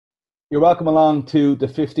You're welcome along to the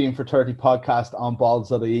 15 for 30 podcast on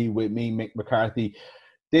Balls.ie with me, Mick McCarthy.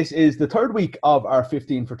 This is the third week of our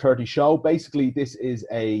 15 for 30 show. Basically, this is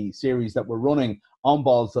a series that we're running on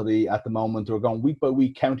Balls.ie at the moment. We're going week by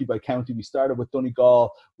week, county by county. We started with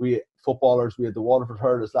Donegal, footballers. We had the Waterford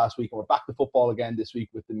Hurlers last week, and we're back to football again this week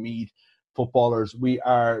with the Meath footballers. We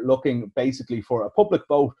are looking basically for a public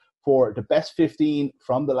vote for the best 15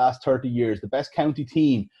 from the last 30 years, the best county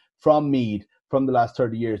team from Meath from the last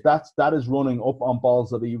 30 years. That is running up on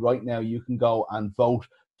Balls.ie right now. You can go and vote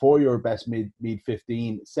for your best Meath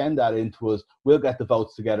 15. Send that in to us. We'll get the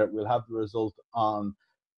votes together. We'll have the result on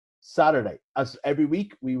Saturday. As every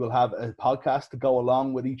week, we will have a podcast to go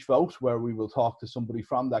along with each vote where we will talk to somebody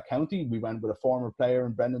from that county. We went with a former player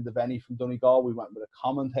in Brendan Devaney from Donegal. We went with a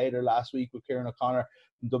commentator last week with Kieran O'Connor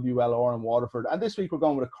from WLR and Waterford. And this week, we're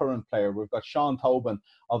going with a current player. We've got Sean Tobin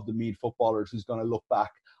of the Meath footballers who's going to look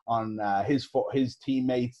back on his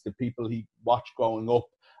teammates, the people he watched growing up,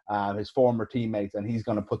 his former teammates, and he's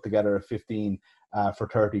going to put together a 15 for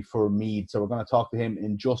 30 for Meath. So we're going to talk to him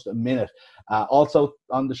in just a minute. Also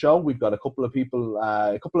on the show, we've got a couple of people,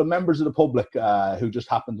 a couple of members of the public who just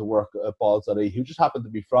happen to work at Balls.ie, who just happen to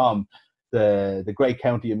be from the great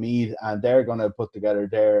county of Meath, and they're going to put together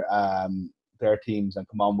their teams and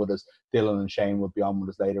come on with us. Dylan and Shane will be on with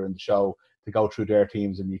us later in the show to go through their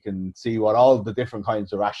teams, and you can see what all the different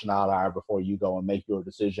kinds of rationale are before you go and make your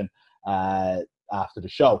decision after the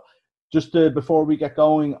show. Just before we get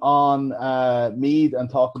going on Meath and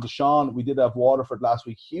talking to Sean, we did have Waterford last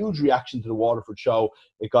week. Huge reaction to the Waterford show.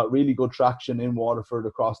 It got really good traction in Waterford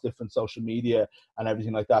across different social media and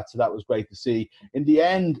everything like that, so that was great to see. In the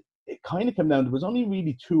end, it kind of came down, there was only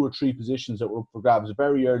really 2 or 3 positions that were up for grabs. A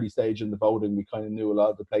very early stage in the voting, we kind of knew a lot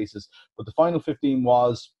of the places, but the final 15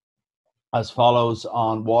 was as follows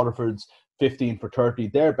on Waterford's 15 for 30,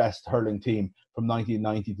 their best hurling team from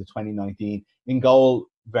 1990 to 2019. In goal,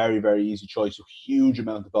 very, very easy choice, a huge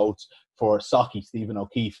amount of votes for Socky, Stephen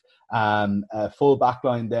O'Keefe. A full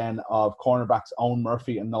backline then of cornerbacks Owen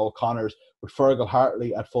Murphy and Noel Connors, with Fergal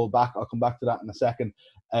Hartley at full back. I'll come back to that in a second.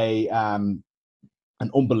 An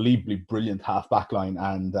unbelievably brilliant half-back line,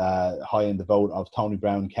 and high in the vote of Tony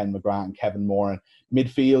Brown, Ken McGrath and Kevin Moran.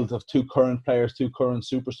 Midfield of 2 current players, 2 current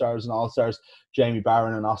superstars and all-stars, Jamie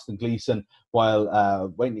Barron and Austin Gleeson,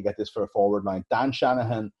 while waiting to get this for a forward line. Dan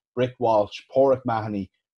Shanahan, Brick Walsh, Porrick Mahoney,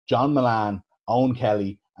 John Milan, Owen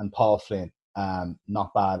Kelly and Paul Flynn.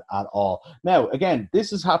 Not bad at all. Now, again, this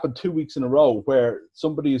has happened 2 weeks in a row where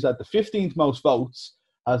somebody who's at the 15th most votes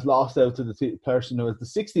has lost out to the person who has the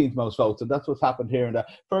 16th most votes, and that's what's happened here. And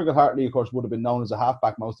Fergal Hartley, of course, would have been known as a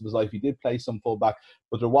halfback most of his life. He did play some fullback,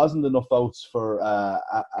 but there wasn't enough votes for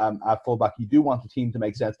at fullback. You do want the team to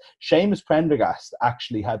make sense. Seamus Prendergast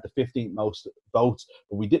actually had the 15th most votes,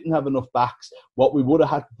 but we didn't have enough backs. What we would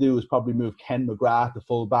have had to do is probably move Ken McGrath to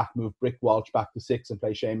fullback, move Brick Walsh back to 6, and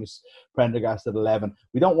play Seamus Prendergast at 11.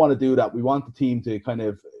 We don't want to do that. We want the team to kind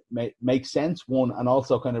of make sense, one, and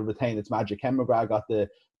also kind of retain its magic. Ken McGrath got the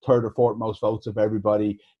 3rd or 4th most votes of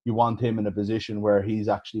everybody. You want him in a position where he's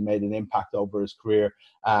actually made an impact over his career.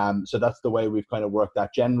 So that's the way we've kind of worked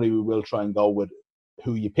that. Generally, we will try and go with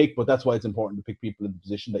who you pick, but that's why it's important to pick people in the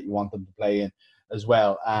position that you want them to play in as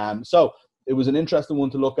well. So it was an interesting one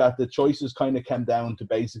to look at. The choices kind of came down to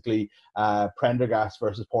basically Prendergast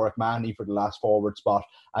versus Porrick Mahoney for the last forward spot,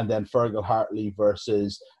 and then Fergal Hartley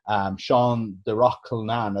versus Sean the Rock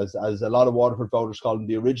Culnan, as a lot of Waterford voters call him,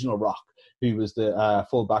 the original Rock. He was the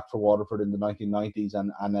full-back for Waterford in the 1990s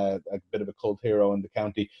and a bit of a cult hero in the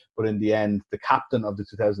county. But in the end, the captain of the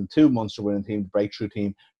 2002 Munster winning team, the breakthrough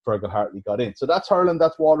team, Fergal Hartley, got in. So that's hurling,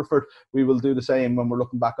 that's Waterford. We will do the same when we're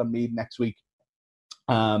looking back on Meath next week.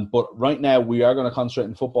 But right now, we are going to concentrate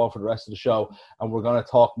on football for the rest of the show, and we're going to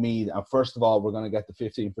talk Meath. And first of all, we're going to get the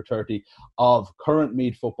 15 for 30 of current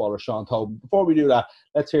Meath footballer Sean Tobin. Before we do that,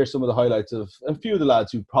 let's hear some of the highlights of a few of the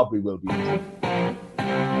lads who probably will be in.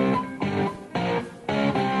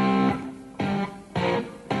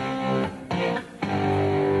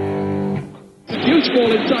 Huge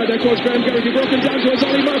ball inside there, coach Graham Geraghty, broken down to us,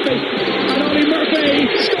 Ollie Murphy, and Ollie Murphy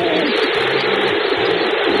scores!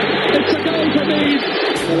 It's a goal for Meath.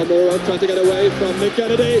 Collamora trying to get away from Mick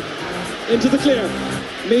Kennedy, into the clear.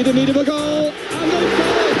 Meath in need of a goal, and they've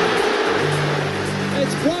got it!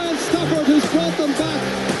 It's Brian Stafford who's brought them back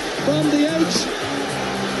from the edge.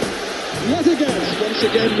 Yet again, once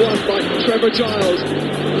again won by Trevor Giles.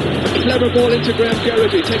 Clever ball into Graham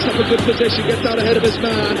Geraghty, takes up a good position, gets out ahead of his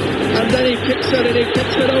man, and then he kicks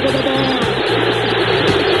it over the bar.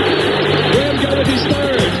 Graham Geraghty's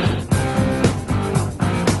third.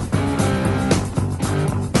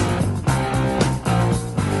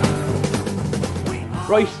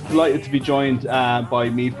 Right, delighted to be joined by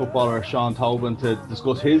Meath footballer Sean Tobin to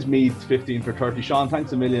discuss his Meath 15 for 30. Sean,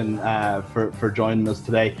 thanks a million for joining us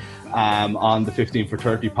today on the 15 for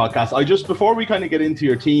 30 podcast. Before we kind of get into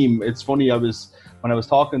your team, it's funny, when I was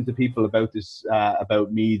talking to people about this,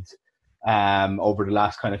 about Meath over the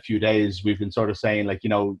last kind of few days, we've been sort of saying, like, you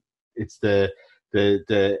know, it's the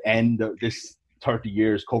end of this 30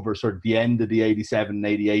 years covers sort of the end of the 87 and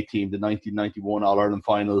 88 team, the 1991 All-Ireland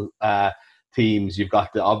final teams. You've got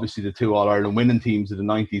obviously the two All-Ireland winning teams of the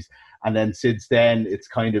 90s, and then since then it's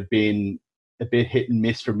kind of been a bit hit and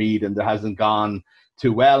miss for Meath, and there hasn't gone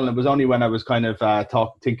too well. And it was only when I was kind of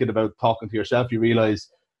thinking about talking to yourself, you realise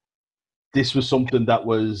this was something that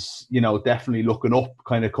was, you know, definitely looking up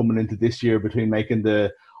kind of coming into this year, between making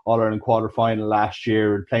the All-Ireland quarter-final last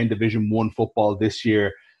year and playing Division 1 football this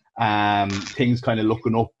year. Things kind of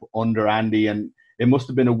looking up under Andy, and it must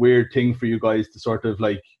have been a weird thing for you guys to sort of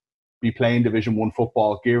like be playing Division 1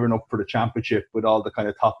 football, gearing up for the championship with all the kind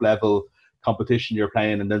of top level competition you're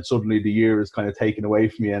playing, and then suddenly the year is kind of taken away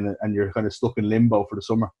from you, and you're kind of stuck in limbo for the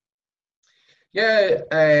summer. Yeah.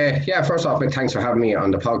 First off, thanks for having me on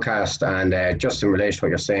the podcast. And just in relation to what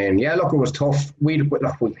you're saying, yeah, look, it was tough. We're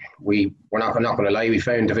not going to lie. We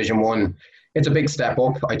found Division 1. It's a big step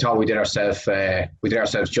up. I thought we did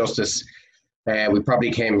ourselves justice. We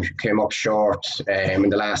probably came up short in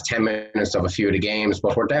the last 10 minutes of a few of the games,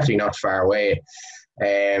 but we're definitely not far away.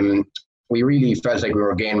 We really felt like we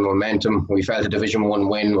were gaining momentum. We felt a Division 1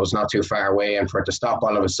 win was not too far away, and for it to stop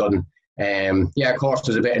all of a sudden, of course, it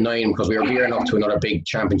was a bit annoying because we were gearing up to another big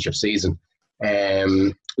championship season.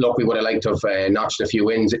 Look, we would have liked to have notched a few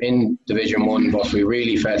wins in Division 1, but we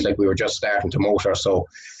really felt like we were just starting to motor. So,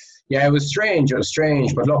 yeah, it was strange,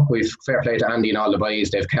 but look, we've fair play to Andy and all the boys.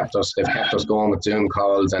 They've kept us going with Zoom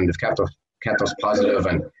calls, and they've kept us positive,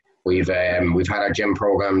 and we've had our gym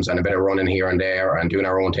programs and a bit of running here and there and doing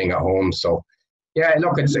our own thing at home. So, yeah,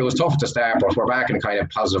 look, it was tough to start, but we're back in a kind of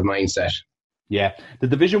positive mindset. Yeah, the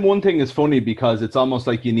Division 1 thing is funny because it's almost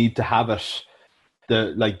like you need to have it.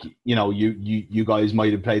 You guys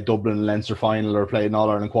might have played Dublin and Leinster final or played an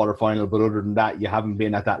All-Ireland quarter-final, but other than that, you haven't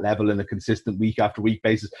been at that level in a consistent week after week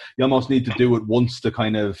basis. You almost need to do it once to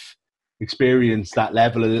kind of experience that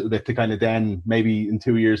level a little bit, to kind of then maybe in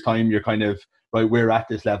 2 years' time, you're kind of, right, we're at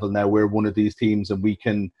this level now, we're one of these teams and we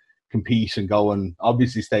can compete and go and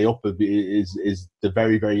obviously stay up is the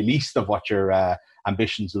very, very least of what your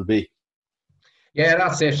ambitions will be. Yeah,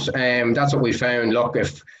 that's it. That's what we found. Look,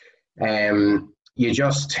 if you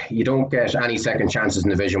don't get any second chances in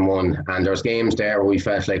Division 1, and there's games there where we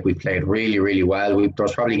felt like we played really, really well.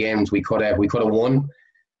 There's probably games we could have won,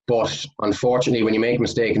 but unfortunately, when you make a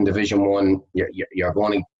mistake in Division 1,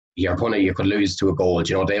 you could lose to a goal.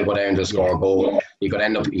 You know, they'll go down to score a goal. You could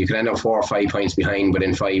end up 4 or 5 points behind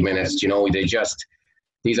within 5 minutes. You know,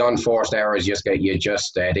 these unforced errors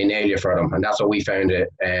they nail you for them, and that's what we found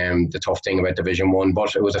the tough thing about Division 1.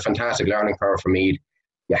 But it was a fantastic learning curve for me.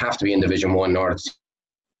 You have to be in Division 1 in order to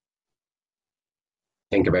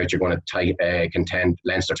think about you're going to contend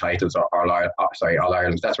Leinster titles or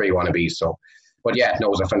All-Ireland. That's where you want to be. So, but yeah, no,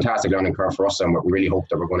 it was a fantastic learning curve for us, and we really hope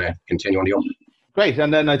that we're going to continue on the up. Great,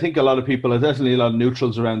 and then I think a lot of people, there's definitely a lot of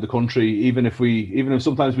neutrals around the country. Even if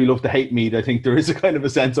sometimes we love to hate Meath, I think there is a kind of a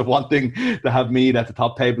sense of wanting to have Meath at the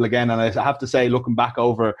top table again. And I have to say, looking back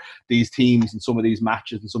over these teams and some of these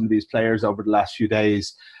matches and some of these players over the last few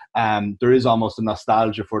days, there is almost a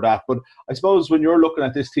nostalgia for that. But I suppose when you're looking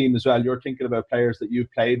at this team as well, you're thinking about players that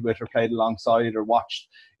you've played with or played alongside or watched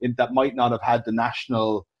that might not have had the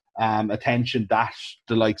national attention that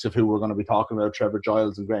the likes of who we're going to be talking about, Trevor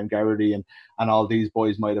Giles and Graham Geraghty and all these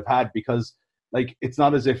boys might have had, because like it's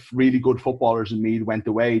not as if really good footballers in Meath went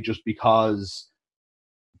away just because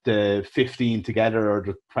the 15 together or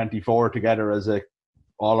the 24 together as a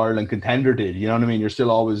All-Ireland contender did. You know what I mean? You're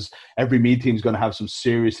still always, every Meath team's going to have some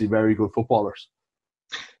seriously very good footballers.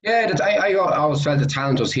 Yeah, I always felt the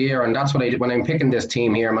talent was here, and that's what I did when I'm picking this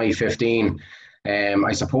team here, my 15.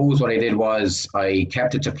 I suppose what I did was I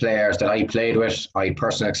kept it to players that I played with, I had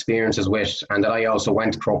personal experiences with, and that I also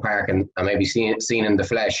went to Croke Park and maybe seen in the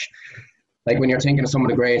flesh. Like when you're thinking of some of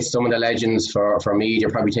the greats, some of the legends for Meath, you're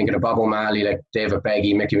probably thinking of Bob O'Malley, like David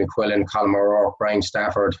Beggy, Mickey McQuillan, Colin O'Rourke, Brian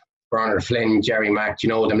Stafford, Bernard Flynn, Jerry Mack, you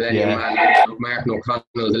know, the Millennium Man, Martin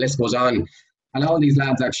O'Connell, the list goes on. And all these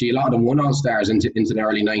lads, actually, a lot of them won All-Stars into the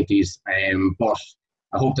early 90s. But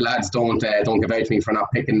I hope the lads don't give out to me for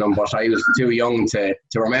not picking them, but I was too young to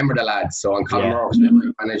remember the lads. So I'm Colin O'Rourke's been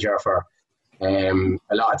my manager for a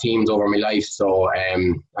lot of teams over my life. So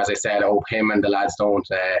as I said, I hope him and the lads don't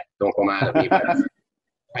go mad at me. But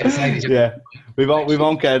I decided yeah, we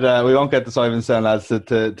won't get the Simonstown lads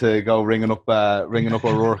to go ringing up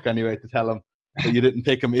O'Rourke anyway to tell him that you didn't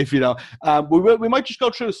pick him if you know. We might just go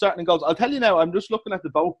through starting goals. I'll tell you now. I'm just looking at the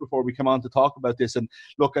vote before we come on to talk about this. And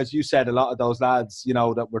look, as you said, a lot of those lads, you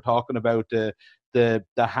know, that we're talking about, the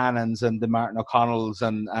Hannans and the Martin O'Connells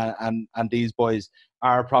and these boys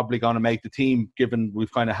are probably going to make the team, given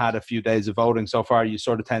we've kind of had a few days of voting so far. You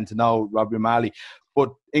sort of tend to know Robbie O'Malley.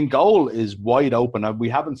 But in goal is wide open. And we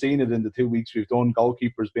haven't seen it in the 2 weeks we've done.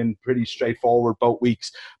 Goalkeeper's been pretty straightforward both weeks.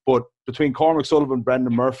 But between Cormac Sullivan,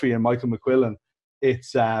 Brendan Murphy and Michael McQuillan,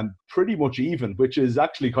 it's pretty much even, which is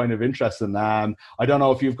actually kind of interesting. I don't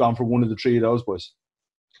know if you've gone for one of the three of those boys.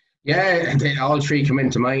 Yeah, all three come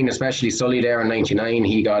into mind, especially Sully there in '99.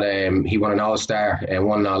 He won an All-Star and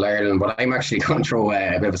won All-Ireland. But I'm actually going to throw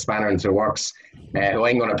a bit of a spanner into the works. Who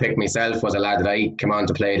I'm going to pick myself was a lad that I came on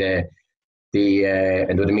to play the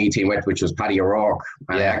me team with, which was Paddy O'Rourke.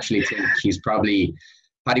 And I actually think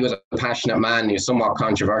Paddy was a passionate man. He was somewhat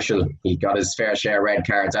controversial. He got his fair share of red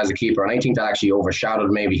cards as a keeper, and I think that actually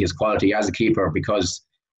overshadowed maybe his quality as a keeper, because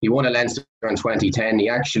he won a Leinster in 2010. He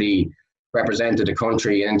actually represented the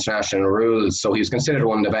country in international rules, so he was considered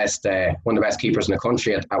one of the best keepers in the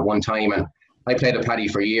country at one time. And I played with Paddy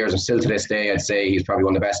for years, and still to this day I'd say he's probably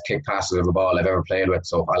one of the best kick passes of a ball I've ever played with.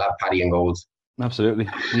 So I'll have Paddy in goals. Absolutely.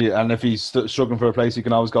 Yeah, and if he's struggling for a place, he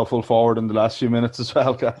can always go full forward in the last few minutes as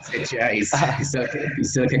well. Yeah, he's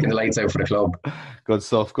still kicking the lights out for the club. Good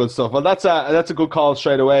stuff. Well, that's a good call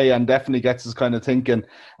straight away, and definitely gets us kind of thinking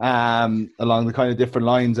along the kind of different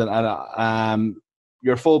lines. And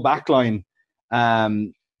your full back line,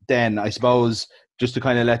 then I suppose, just to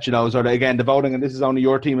kind of let you know, sort of again, the voting, and this is only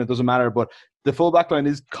your team, it doesn't matter, but the full back line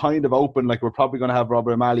is kind of open. Like, we're probably going to have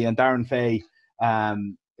Robert O'Malley and Darren Fay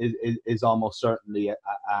is almost certainly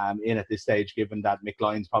in at this stage, given that Mick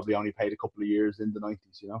Lyons probably only played a couple of years in the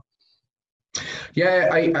 90s, you know? Yeah,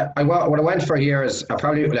 what I went for here is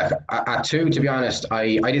probably at two, to be honest.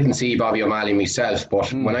 I didn't see Bobby O'Malley myself,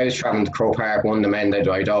 but when I was travelling to Croke Park, one of the men that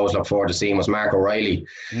I'd always look forward to seeing was Mark O'Reilly.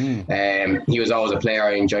 He was always a player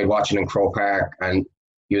I enjoyed watching in Croke Park, and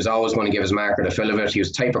he was always going to give his marker the fill of it. He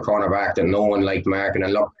was the type of cornerback that no one liked marking.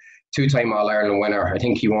 And look, two-time All-Ireland winner. I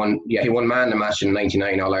think he won man the match in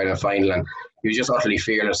 '99 All-Ireland final, and he was just utterly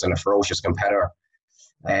fearless and a ferocious competitor.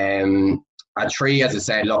 At three, as I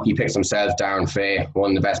said, look, he picks himself, Darren Fay,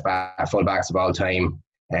 one of the best full-backs of all time.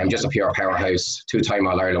 Just a pure powerhouse, two-time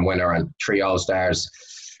All-Ireland winner and 3 All-Stars.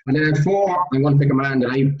 And then at four, I'm going to pick a man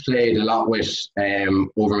that I played a lot with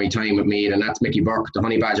over my time with Meath, and that's Mickey Burke, the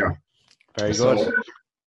Honey Badger. Very good.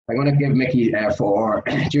 I'm going to give Mickey 4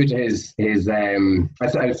 due to his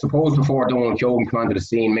I suppose before Donald Keogan came onto the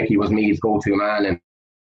scene, Mickey was Meath's go-to man, and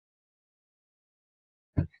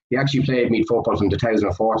he actually played Meath football from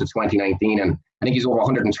 2004 to 2019, and I think he's over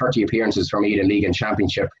 130 appearances for Meath in League and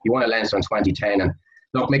Championship. He won a Leinster in 2010, and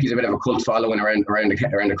look, Mickey's a bit of a cult following around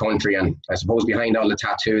the country, and I suppose behind all the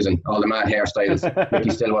tattoos and all the mad hairstyles,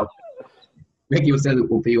 Mickey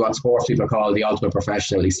would be what sports people call the ultimate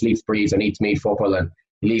professional. He sleeps, breathes and eats Meath football, and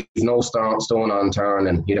he leaves no stone unturned,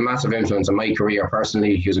 and he had a massive influence on my career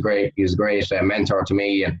personally. He was a great mentor to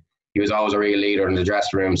me, and he was always a real leader in the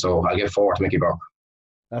dressing room. So I'll give 4 to Mickey Burke.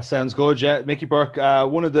 That sounds good, yeah. Mickey Burke,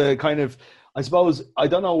 one of the kind of, I suppose, I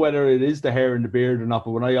don't know whether it is the hair and the beard or not,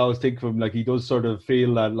 but when I always think of him, like, he does sort of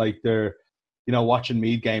feel that, like, they're, you know, watching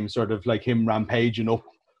Meath games, sort of like him rampaging up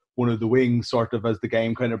one of the wings, sort of as the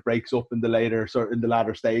game kind of breaks up in the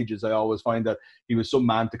latter stages. I always find that he was some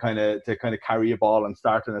man to kind of carry a ball and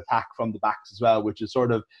start an attack from the backs as well, which is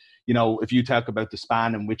sort of, you know, if you talk about the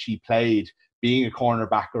span in which he played, being a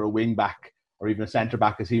cornerback or a wing back or even a centre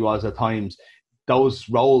back as he was at times, those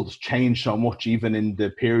roles changed so much even in the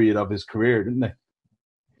period of his career, didn't they?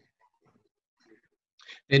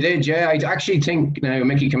 They did, yeah. I actually think, now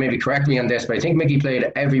Mickey can maybe correct me on this, but I think Mickey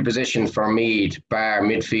played every position for Meath, bar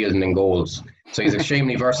midfield and in goals. So he's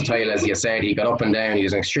extremely versatile, as you said. He got up and down.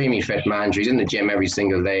 He's an extremely fit man. He's in the gym every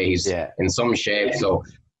single day. He's in some shape. So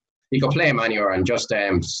he could play him anywhere, and just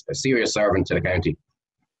a serious servant to the county.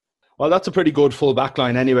 Well, that's a pretty good full back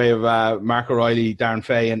line anyway of Mark O'Reilly, Darren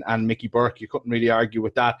Fay and Mickey Burke. You couldn't really argue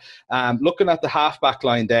with that. Looking at the half back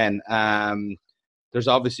line then, there's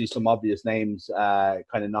obviously some obvious names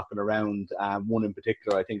kind of knocking around. One in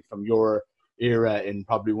particular, I think, from your era, in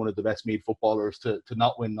probably one of the best Meath footballers to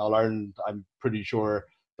not win All-Ireland. I'm pretty sure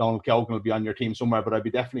Donald Keogan will be on your team somewhere, but I'd be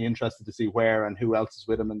definitely interested to see where and who else is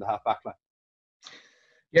with him in the half back line.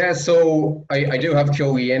 Yeah, so I do have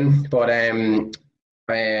Keogan in, but I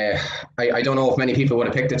don't know if many people would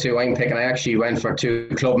have picked the two I'm picking. I actually went for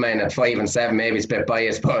 2 club men at 5 and 7. Maybe it's a bit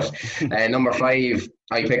biased, but number 5,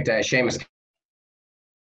 I picked Seamus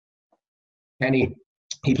Kenny.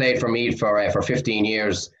 He played for Meath for 15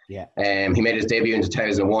 years. Yeah. He made his debut in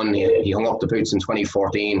 2001. He hung up the boots in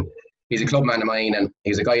 2014. He's a club man of mine, and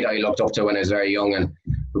he's a guy that I looked up to when I was very young. And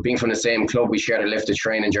we've been from the same club. We shared a lift of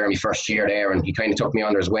training during my first year there, and he kind of took me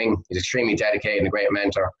under his wing. He's extremely dedicated and a great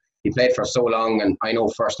mentor. He played for so long, and I know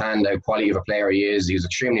firsthand how quality of a player he is. He's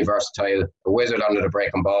extremely versatile, a wizard under the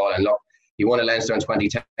breaking ball. And look, he won a Leinster in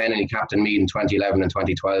 2010, and he captained Meath in 2011 and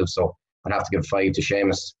 2012. So I'd have to give 5 to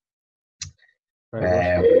Seamus.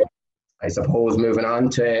 I suppose moving on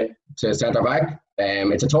to centre back,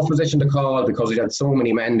 it's a tough position to call because we've had so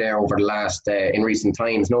many men there over the last in recent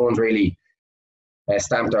times. No one's really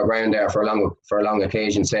stamped our ground there for a long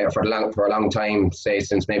occasion, say for a long time, say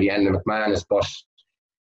since maybe Enda McManus. But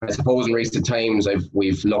I suppose in recent times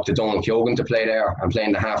we've looked at Donald Keoghan to play there and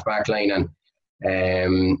playing the half back line. And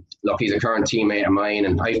look, he's a current teammate of mine,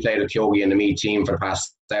 and I've played with Keoghan in the Meath team for the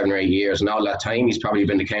past 7 or 8 years, and all that time he's probably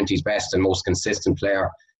been the county's best and most consistent player.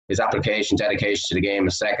 His application, dedication to the game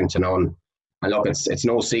is second to none. And look, it's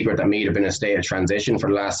no secret that Meath have been in a state of transition for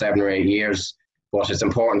the last 7 or 8 years, but it's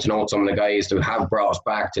important to note some of the guys who have brought us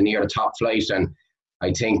back to near the top flight, and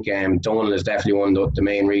I think Donald is definitely one of the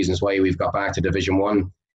main reasons why we've got back to Division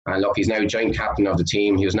 1. And look, he's now joint captain of the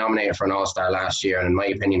team. He was nominated for an All-Star last year, and in my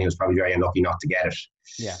opinion, he was probably very unlucky not to get it.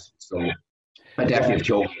 Yeah. So I definitely have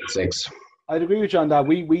Keoghan at 6. I'd agree with you on that.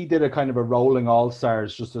 We did a kind of a rolling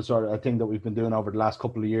All-Stars, just a sort of a thing that we've been doing over the last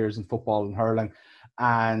couple of years in football and hurling.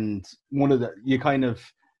 And Donald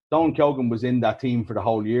Keoghan was in that team for the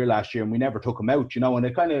whole year last year, and we never took him out, and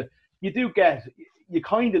it kind of, you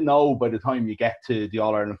kind of know by the time you get to the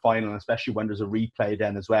All-Ireland final, especially when there's a replay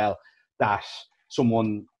then as well, that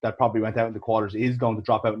someone that probably went out in the quarters is going to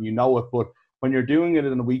drop out, and you know it. But when you're doing it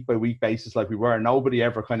on a week-by-week basis like we were, nobody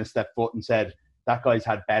ever kind of stepped foot and said, that guy's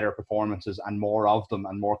had better performances and more of them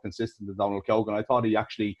and more consistent than Donald Keoghan. I thought he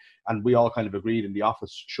actually, and we all kind of agreed in the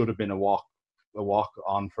office, should have been a walk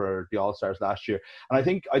on for the All-Stars last year. And I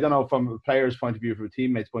think, I don't know, from a player's point of view, from a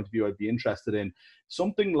teammate's point of view, I'd be interested in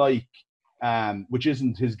something like, which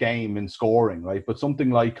isn't his game in scoring, right? But something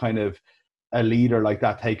like kind of a leader like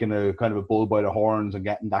that, taking a kind of a bull by the horns and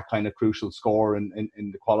getting that kind of crucial score in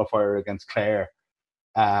the qualifier against Clare,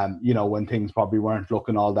 when things probably weren't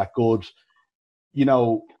looking all that good.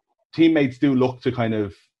 Teammates do look to kind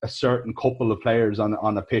of a certain couple of players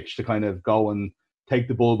on a pitch to kind of go and take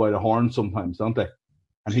the bull by the horn sometimes, don't they?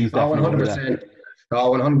 And he's definitely 100%.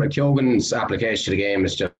 100%. Keoghan's application to the game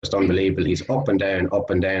is just unbelievable. He's up and down.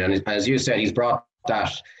 And as you said, he's brought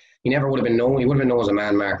that. He never would have been known. He would have been known as a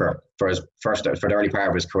man marker for the early part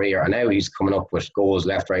of his career. And now he's coming up with goals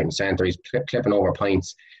left, right, and centre. He's clipping over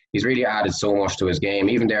points. He's really added so much to his game.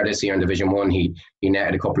 Even there this year in Division 1, he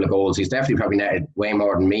netted a couple of goals. He's definitely probably netted way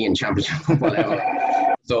more than me in Championship football level.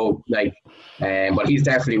 So, but he's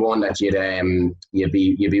definitely one that you'd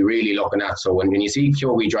be really looking at. So when you see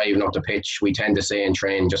Keoghan driving up the pitch, we tend to say in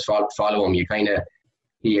training, just follow him. You kind of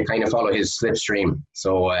follow his slipstream.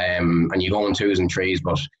 So and you go in 2s and 3s,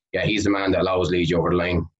 but yeah, he's the man that always leads you over the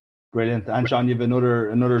line. Brilliant. And Sean, you've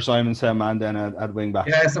another Simon Said man then at wing back.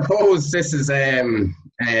 Yeah, I suppose this is a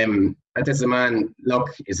man. Look,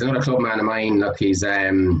 he's another club man of mine. Look, he's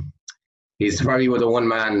probably the one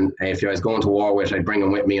man, if I was going to war with, I'd bring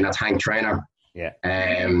him with me, and that's Hank Traynor. Yeah.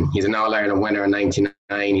 He's an All-Ireland winner in '99.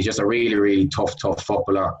 He's just a really, really tough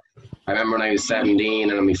footballer. I remember when I was 17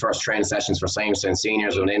 and on my first training sessions for Simonstown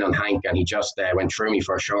Seniors, went in on Hank, and he just went through me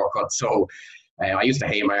for a shortcut. So I used to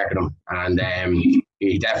hate marking him, and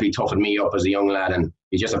he definitely toughened me up as a young lad, and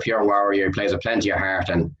he's just a pure warrior. He plays with plenty of heart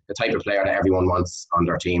and the type of player that everyone wants on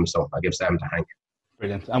their team. So I'll give 7 to Hank.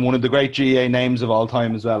 Brilliant. And one of the great GA names of all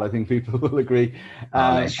time as well. I think people will agree.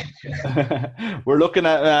 We're looking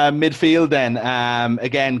at midfield then.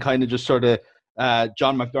 Again, kind of just sort of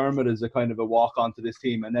John McDermott is a kind of a walk onto this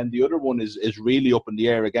team. And then the other one is really up in the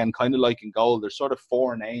air. Again, kind of like in goal. There's sort of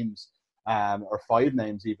 4 names or 5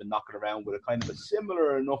 names even knocking around with a kind of a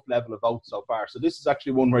similar enough level of votes so far. So this is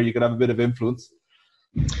actually one where you could have a bit of influence.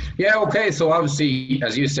 Yeah, okay. So obviously,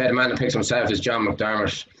 as you said, the man that picks himself is John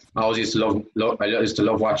McDermott. I always used to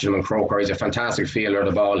love watching him in Croker. He's a fantastic fielder of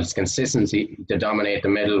the ball. His consistency to dominate the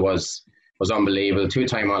middle was unbelievable.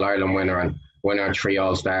 2-time All-Ireland winner and winner of 3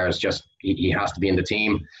 All-Stars. Just he has to be in the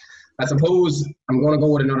team. I suppose I'm going to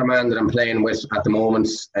go with another man that I'm playing with at the moment.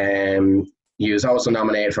 He was also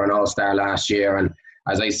nominated for an All-Star last year, and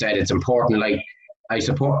as I said, it's important. It's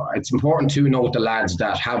important to note the lads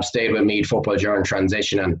that have stayed with Meath football during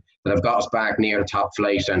transition and that have got us back near the top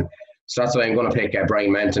flight. And so that's why I'm going to pick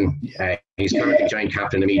Brian Menton. He's currently joint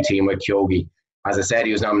captain of the Meath team with Keoghan. as I said,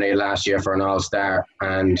 he was nominated last year for an All-Star.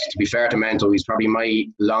 And to be fair to Mento, he's probably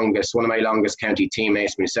one of my longest county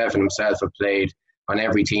teammates. Myself and himself have played on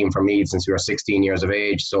every team for Meath since we were 16 years of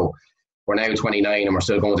age. So we're now 29 and we're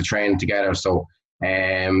still going to train together. So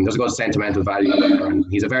there's a good sentimental value there. And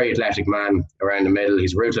he's a very athletic man around the middle.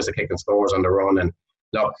 He's ruthless at kicking scores on the run. And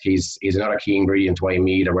look, he's another key ingredient to why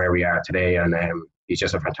Meath are where we are today. And he's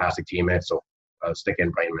just a fantastic teammate. So I'll stick in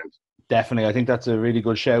Brian Mento. Definitely. I think that's a really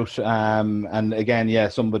good shout. And again, yeah,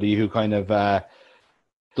 somebody who kind of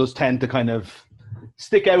does tend to kind of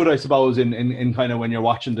stick out, I suppose, in kind of when you're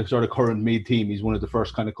watching the sort of current Meath team. He's one of the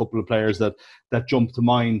first kind of couple of players that jump to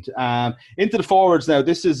mind. Into the forwards now,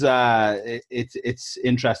 this is it's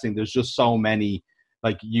interesting. There's just so many.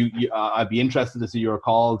 Like I'd be interested to see your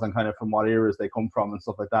calls and kind of from what eras they come from and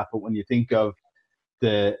stuff like that. But when you think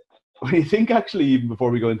actually, even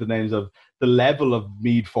before we go into names, of the level of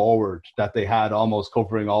Meath forward that they had, almost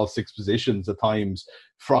covering all 6 positions at times,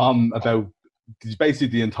 from about basically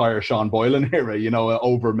the entire Sean Boylan era,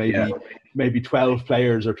 over maybe 12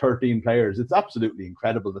 players or 13 players. It's absolutely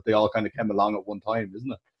incredible that they all kind of came along at one time,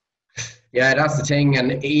 isn't it? Yeah, that's the thing.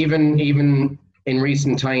 And even in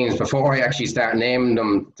recent times, before I actually start naming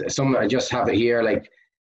them, I just have it here, like,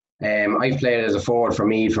 I've played as a forward for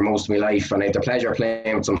Meath for most of my life, and I had the pleasure of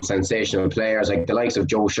playing with some sensational players like the likes of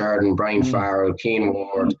Joe Sheridan, Brian Farrell, Keane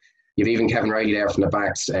Ward. You've even Kevin Riley there from the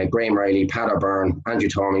backs, Graham Riley, Pat O'Byrne, Andrew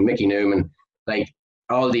Tormey, Mickey Newman. Like,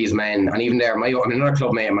 all these men, and even there, another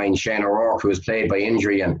club mate of mine, Shane O'Rourke, who was played by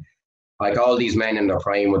injury, and like all these men in their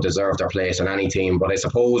prime would deserve their place on any team. But I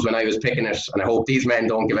suppose when I was picking it, and I hope these men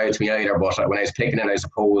don't give out to me either, but when I was picking it, I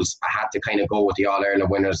suppose I had to kind of go with the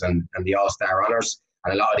All-Ireland winners and the All-Star honours.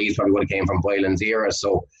 And a lot of these probably would have came from Boylan's era.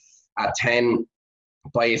 So at 10,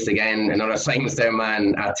 biased again, another Simonstown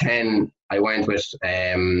man, at 10, I went with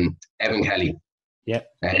Evan Kelly. Yeah.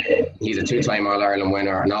 He's a 2-time All-Ireland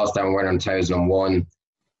winner, an All-Star winner in 2001.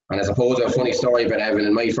 And I suppose a funny story about Evan,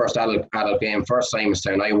 in my first adult game, first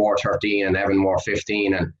Simonstown, I wore 13 and Evan wore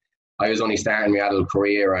 15. And I was only starting my adult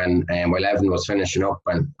career, and while Evan was finishing up.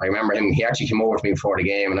 And I remember he actually came over to me before the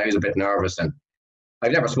game, and I was a bit nervous. And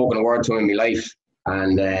I've never spoken a word to him in my life.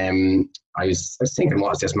 And I was thinking,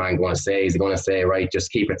 what's this man going to say? Is he going to say, right,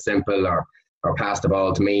 just keep it simple, or pass the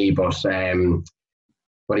ball to me? But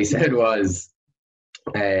what he said was,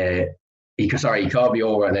 he called me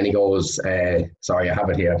over, and then he goes, sorry, I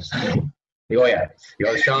have it here. He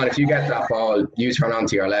goes, Sean, if you get that ball, you turn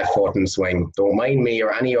onto your left foot and swing. Don't mind me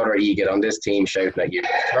or any other idiot on this team shouting at you.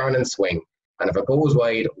 Turn and swing. And if it goes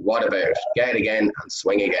wide, what about it? Get it again and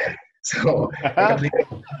swing again. So it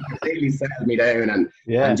completely settled me down,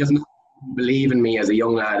 and just believe in me as a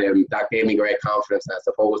young lad, that gave me great confidence, and I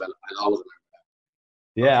suppose I'll always remember that.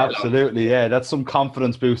 Yeah, absolutely. Yeah, that's some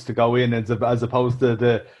confidence boost to go in as opposed to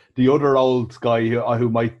the other old guy who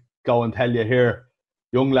might go and tell you, here,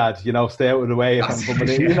 young lad, stay out of the way.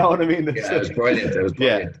 You know what I mean? Yeah, it was brilliant.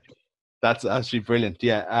 Yeah, that's actually brilliant.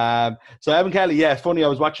 Yeah. So Evan Kelly, yeah, funny. I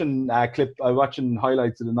was watching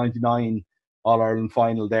highlights of the '99 All-Ireland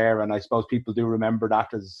final there, and I suppose people do remember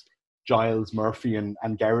that as Giles, Murphy and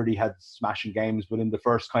Geraghty had smashing games, but in the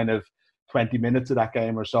first kind of 20 minutes of that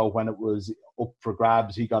game or so, when it was up for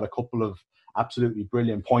grabs, he got a couple of absolutely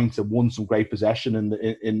brilliant points and won some great possession in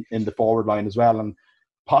the forward line as well, and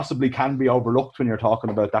possibly can be overlooked when you're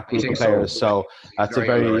talking about that group of players. So that's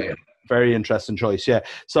a very interesting choice. Yeah.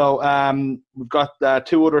 So we've got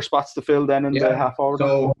 2 other spots to fill then in the half forward.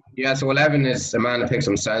 So 11 is a man that picks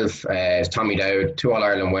himself. Is Tommy Dowd, 2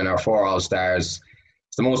 All-Ireland winner, 4 All-Stars.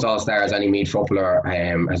 It's the most All-Stars any Meath footballer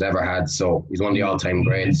has ever had. So he's one of the all-time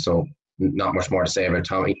greats. So not much more to say about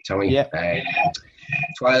Tommy. Yeah.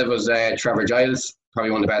 12 was Trevor Giles,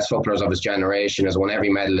 probably one of the best footballers of his generation. Has won every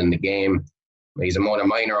medal in the game. He's a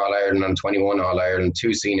minor All-Ireland and 21 All-Ireland,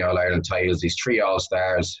 2 senior All-Ireland titles. He's 3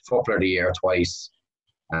 All-Stars, Footballer of the Year twice.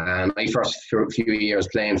 And my first few years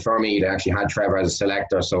playing for me, they actually had Trevor as a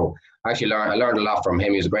selector. So I learned a lot from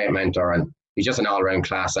him. He was a great mentor, and he's just an all-round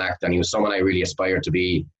class act. And he was someone I really aspired to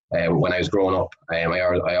be when I was growing up. I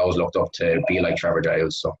always looked up to be like Trevor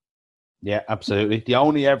Giles. So. Yeah, absolutely. The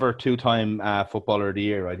only ever 2-time Footballer of the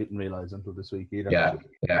Year. I didn't realise until this week either.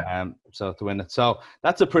 Yeah. So to win it, so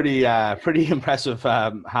that's a pretty impressive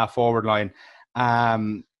half forward line,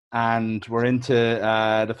 and we're into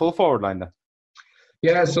the full forward line then.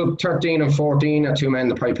 Yeah, so 13 and 14 are 2 men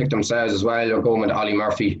that probably picked themselves as well. You're going with Ollie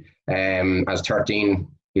Murphy as 13.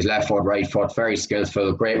 He's left foot, right foot, very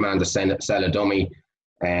skillful, great man to sell a dummy.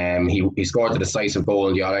 He scored the decisive goal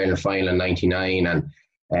in the All-Ireland final in '99,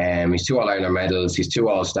 and he's 2 All-Ireland medals, he's 2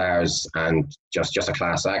 All-Stars, and just a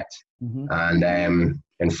class act. Mm-hmm. And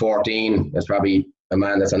in 14, there's probably a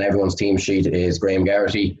man that's on everyone's team sheet is Graham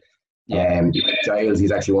Geraghty. Yeah. Giles,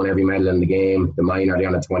 he's actually won every medal in the game, the minor, the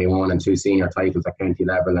under-21, and 2 senior titles at county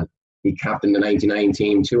level. And he captained the 99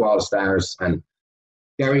 team, 2 All-Stars. And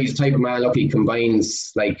Gary's the type of man, look, he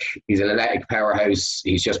combines, like, he's an athletic powerhouse.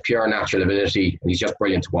 He's just pure natural ability, and he's just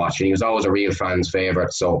brilliant to watch. And he was always a real fan's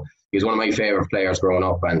favourite. So he was one of my favourite players growing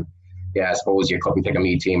up. And yeah, I suppose you couldn't pick a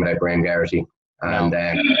Meath team without Graham Geraghty. And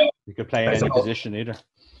you could play in any position either.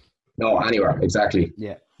 No, anywhere, exactly.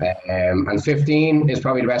 Yeah. And 15 is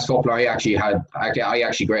probably the best footballer I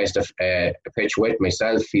actually graced a pitch with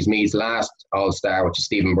myself. He's Meath's last All-Star, which is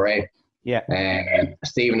Stephen Bray. Yeah.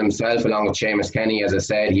 Stephen himself, along with Seamus Kenny, as I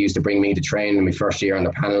said, he used to bring me to train in my first year on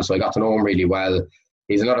the panel, so I got to know him really well.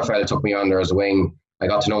 He's another fella that took me under his wing. I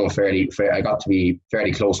got to know him I got to be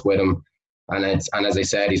fairly close with him. And as I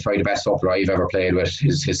said, he's probably the best footballer I've ever played with.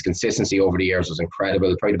 His consistency over the years was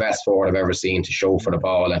incredible. Probably the best forward I've ever seen to show for the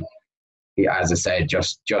ball. And he, as I said,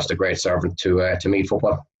 just a great servant to Meath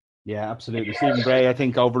football. Yeah, absolutely. Stephen Bray, I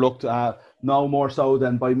think, overlooked no more so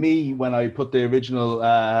than by me when I put the original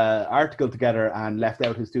article together and left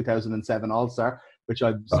out his 2007 All-Star, which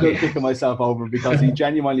I'm still kicking myself over because he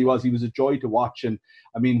genuinely was. He was a joy to watch. And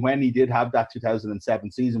I mean, when he did have that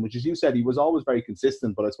 2007 season, which, as you said, he was always very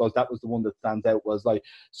consistent, but I suppose that was the one that stands out, was like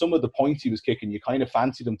some of the points he was kicking, you kind of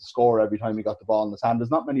fancied him to score every time he got the ball in his hand.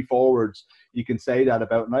 There's not many forwards you can say that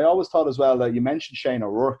about. And I always thought as well that you mentioned Shane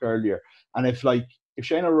O'Rourke earlier. And if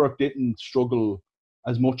Shane O'Rourke didn't struggle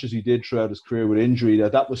as much as he did throughout his career with injury,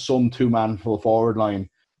 that was some 2-man full forward line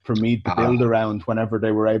for Meath to build around whenever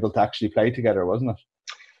they were able to actually play together, wasn't it?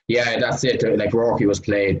 Yeah, that's it. Like, Rourke was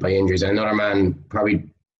played by injuries. And another man,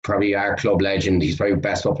 probably our club legend, he's probably the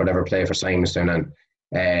best footballer ever played for Simonstown,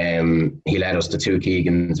 and he led us to 2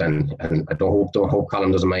 Keegans, and I don't hope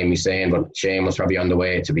Colin doesn't mind me saying, but Shane was probably on the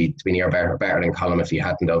way to be near better than Colin if he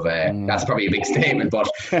hadn't have. That's probably a big statement, but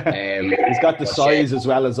he's got the size Shane, as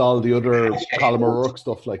well as all the other Colin O'Rourke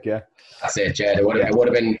stuff. Like, yeah, that's it. Yeah, it would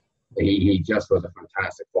have been. He just was a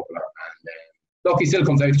fantastic footballer, and look, he still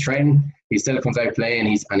comes out to train. He still comes out playing.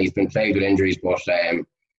 He's been plagued with injuries, but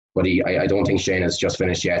I don't think Shane has just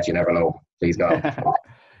finished yet. You never know. Please God.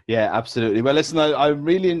 Yeah, absolutely. Well, listen, I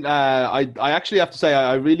really, I actually have to say,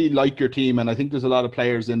 I really like your team, and I think there's a lot of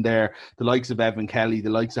players in there, the likes of Evan Kelly, the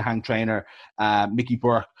likes of Hank Trainer, Mickey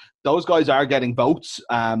Burke. Those guys are getting votes,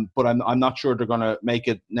 but I'm not sure they're going to make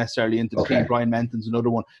it necessarily into the team. Brian Menton's another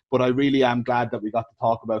one, but I really am glad that we got to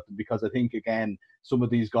talk about them, because I think, again, some of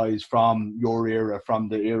these guys from your era, from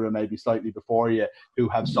the era maybe slightly before you, who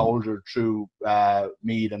have soldiered through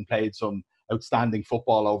Meath and played some outstanding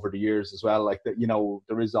football over the years as well. Like, that, you know,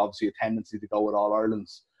 there is obviously a tendency to go with All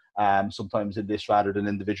Irelands sometimes in this rather than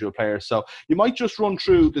individual players. So you might just run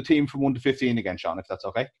through the team from 1 to 15 again, Sean, if that's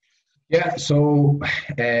okay. Yeah, so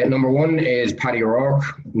number 1 is Paddy O'Rourke.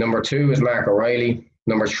 Number 2 is Mark O'Reilly.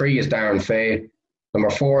 Number 3 is Darren Fay. Number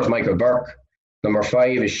 4 is Michael Burke. Number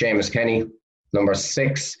 5 is Seamus Kenny. Number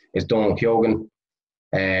 6 is Donald Keoghan.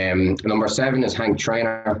 Number 7 is Hank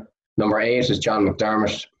Trainer. Number 8 is John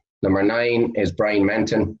McDermott. Number 9 is Brian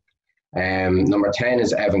Menton. Number 10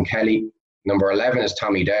 is Evan Kelly. Number 11 is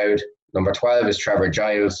Tommy Dowd. Number 12 is Trevor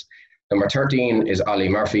Giles. Number 13 is Ollie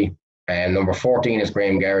Murphy. And number 14 is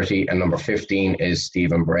Graham Geraghty. And number 15 is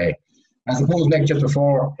Stephen Bray. I suppose, Nick, just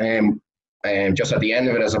before, just at the end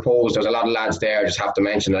of it, I suppose there's a lot of lads there. I just have to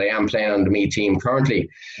mention that I am playing on the Meath team currently.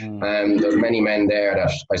 There's many men there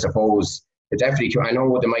that I suppose, definitely, I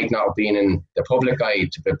know they might not have been in the public eye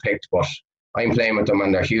to be picked, but I'm playing with them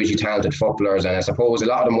and they're hugely talented footballers, and I suppose a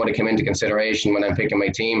lot of them would have come into consideration when I'm picking my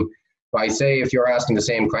team. But I say, if you're asking the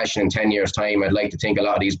same question in 10 years' time, I'd like to think a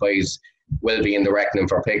lot of these boys will be in the reckoning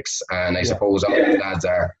for picks, and I suppose all these lads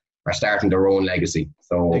are starting their own legacy.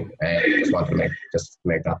 So I just wanted to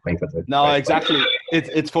make that point with it. No, exactly.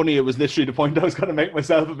 It's funny. It was literally the point I was going to make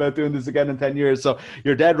myself about doing this again in 10 years. So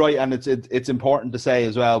you're dead right, and it's important to say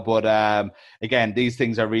as well. But again, these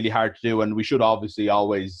things are really hard to do, and we should obviously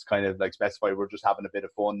always kind of like specify we're just having a bit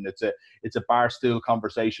of fun. It's a bar stool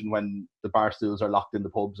conversation when the bar stools are locked in the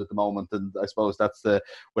pubs at the moment, and I suppose that's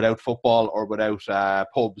without football or without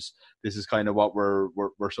pubs. This is kind of what we're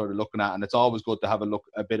sort of looking at, and it's always good to have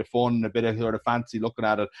a bit of fun, a bit of sort of fancy looking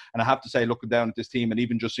at it. And I have to say, looking down at this team, and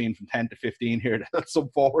even just seeing from 10 to 15 here, that's some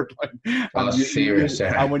forward line.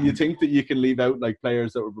 And when you think that you can leave out like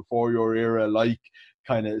players that were before your era, like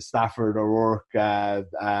kind of Stafford, O'Rourke,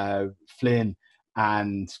 Flynn,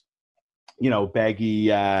 and Beggy,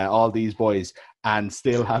 all these boys, and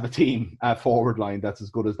still have a team forward line that's as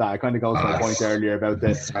good as that. It kind of goes to my point earlier about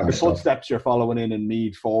the footsteps you're following in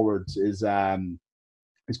Meath forwards is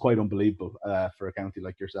quite unbelievable for a county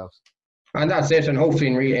like yourselves. And that's it. And hopefully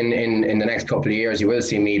in the next couple of years, you will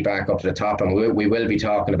see Meath back up to the top. And we will be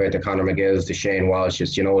talking about the Conor McGills, the Shane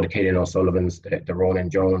Walshes, the Killian O'Sullivans, the Ronan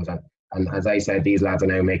Jones. And as I said, these lads are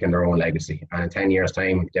now making their own legacy. And in 10 years'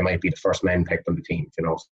 time, they might be the first men picked on the team,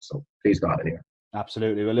 So please God, anyway.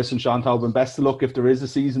 Absolutely. Well, listen, Sean Tobin, best of luck if there is a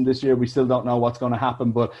season this year. We still don't know what's going to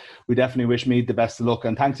happen, but we definitely wish Meath the best of luck.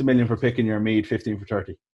 And thanks a million for picking your Meath 15 for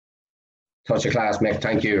 30. Touch of class, Mick.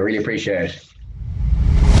 Thank you. Really appreciate it.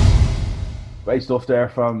 Great stuff there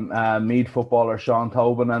from Meath footballer Sean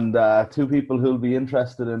Tobin, and two people who'll be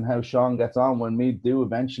interested in how Sean gets on when Meath do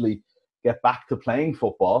eventually get back to playing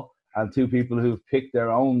football, and two people who've picked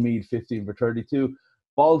their own Meath 15 for 32.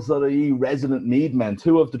 Balls.ie resident Meath men,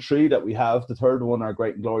 two of the three that we have. The third one, our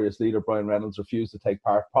great and glorious leader, Brian Reynolds, refused to take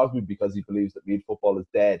part, probably because he believes that Meath football is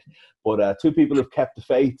dead. But two people have kept the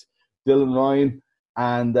faith, Dylan Ryan,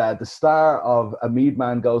 and the star of A Meath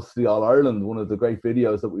Man Goes to the All-Ireland, one of the great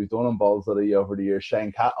videos that we've done on Balls.ie over the years,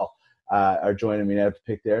 Shane Cattle, are joining me now to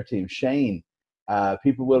pick their team. Shane,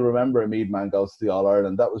 people will remember A Meath Man Goes to the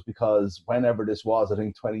All-Ireland. That was because whenever this was, I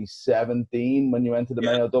think 2017, when you went to the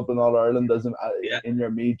Mayo Dublin All-Ireland as in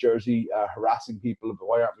your Meath jersey, harassing people about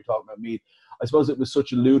why aren't we talking about Meath. I suppose it was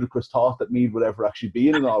such a ludicrous thought that Meath would ever actually be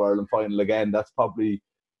in an All-Ireland final again. That's probably,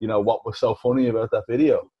 what was so funny about that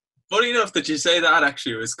video. Funny enough that you say that,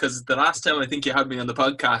 actually, was because the last time I think you had me on the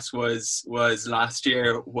podcast was last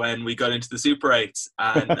year when we got into the Super 8s,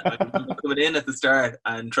 and I remember coming in at the start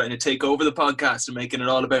and trying to take over the podcast and making it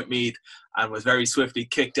all about Meath, and was very swiftly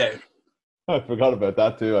kicked out. I forgot about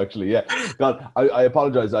that too, actually. Yeah, God, I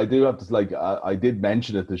apologize. I do have to I did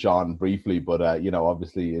mention it to Sean briefly, but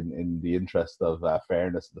obviously in the interest of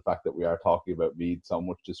fairness, the fact that we are talking about Meath so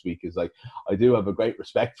much this week is I do have a great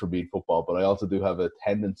respect for Meath football, but I also do have a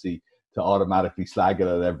tendency to automatically slag it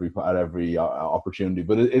at every opportunity.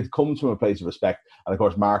 But it comes from a place of respect, and of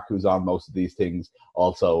course, Mark, who's on most of these things,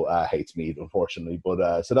 also hates Meath, unfortunately.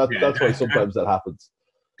 But so that's why sometimes that happens.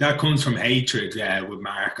 That comes from hatred with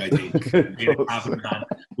Mark, I think.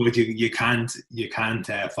 But you can't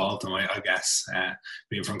fault him, I guess,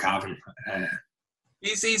 being from Cavan.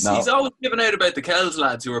 He's always giving out about the Kells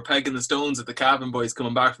lads who were pegging the stones at the Cavan boys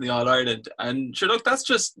coming back from the All-Ireland. And sure, look,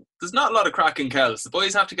 there's not a lot of crack in Kells. The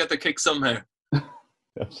boys have to get their kicks somehow.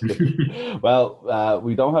 Absolutely. Well,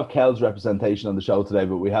 we don't have Kells representation on the show today,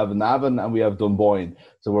 but we have Navan and we have Dunboyne,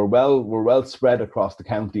 so we're well spread across the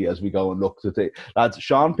county as we go and look to the lads.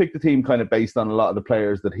 Sean picked the team kind of based on a lot of the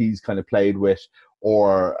players that he's kind of played with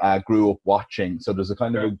or grew up watching. So there's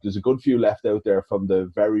a good few left out there from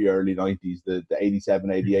the very early 90s, the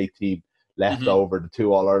 87-88 team left over, the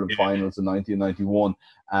two All-Ireland finals in 90 and 91.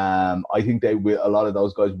 I think a lot of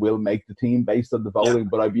those guys will make the team based on the voting,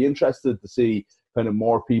 but I'd be interested to see kind of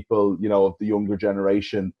more people, of the younger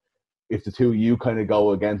generation. If the two of you kind of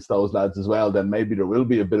go against those lads as well, then maybe there will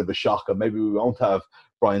be a bit of a shock, and maybe we won't have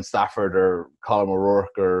Brian Stafford or Colin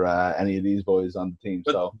O'Rourke or any of these boys on the team.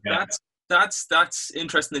 But that's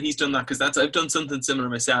interesting that he's done that, because I've done something similar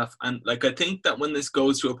myself, and I think that when this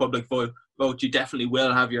goes to a public vote, you definitely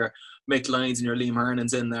will have your Mick Lyons and your Liam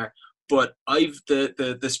Hernans in there. But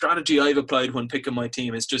the strategy I've applied when picking my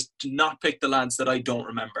team is just to not pick the lads that I don't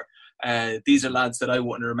remember. These are lads that I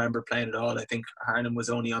wouldn't remember playing at all. I think Harnan was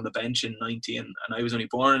only on the bench in 90 and I was only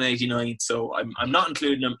born in 89, so I'm not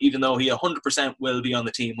including him, even though he 100% will be on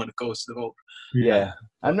the team when it goes to the vote. Yeah,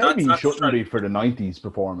 and maybe he shouldn't be for the 90s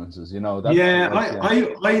performances, I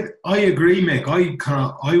agree, Mick.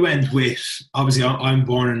 I went with, obviously I'm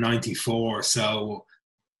born in 94, so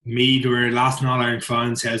Meath were last in All-Ireland final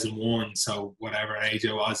in 2001, so whatever age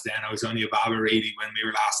I was then, I was only a baba really when we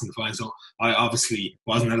were last in the final, so I obviously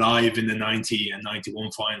wasn't alive in the 90 and 91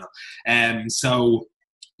 final.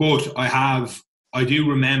 But I do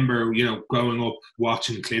remember, growing up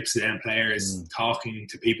watching clips of them players talking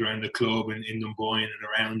to people around the club in Dunboyne and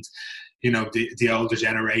around, the older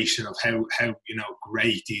generation of how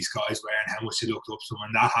great these guys were and how much they looked up to them,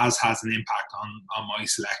 and that has an impact on my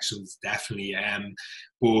selections, definitely.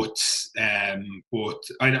 But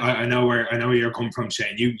I know where you're coming from,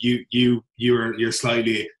 Shane. You're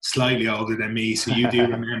slightly older than me, so you do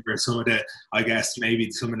remember some of the, I guess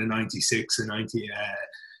maybe some of the 96 and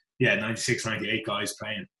 96, 98 guys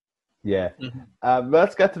playing. Yeah.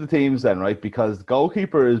 Let's get to the teams then, right? Because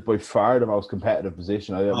goalkeeper is by far the most competitive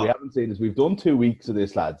position. We haven't seen this. We've done 2 weeks of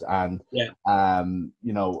this, lads, and Paul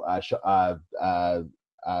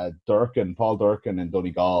Durkin in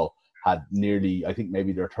Donegal had nearly, I think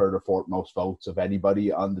maybe their third or fourth most votes of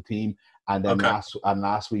anybody on the team. And then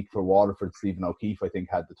last week for Waterford, Stephen O'Keefe, I think,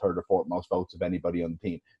 had the third or fourth most votes of anybody on the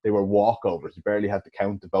team. They were walkovers. You barely had to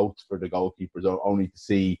count the votes for the goalkeepers, only to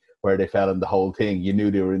see where they fell in the whole thing. You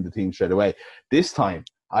knew they were in the team straight away. This time,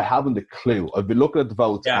 I haven't a clue. I've been looking at the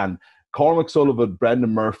votes, and Cormac Sullivan,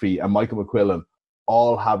 Brendan Murphy, and Michael McQuillan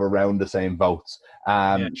all have around the same votes.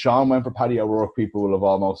 Sean went for Paddy O'Rourke. People will have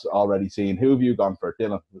almost already seen. Who have you gone for?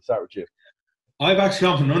 Dylan, we'll start with you. I've actually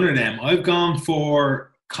gone for none of them. I've gone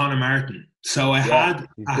for Conor Martin. So I had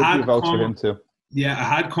votes for him too. Yeah, I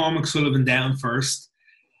had Cormac Sullivan down first.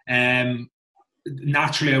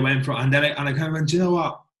 Naturally, I went for, and then I kind of went, do you know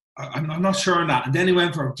what? I'm not sure on that. And then he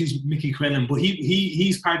went for Mickey Quinlan, but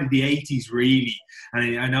he's part of the 80s really.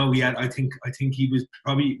 And I know he had. I think he was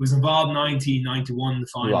involved 1991 in the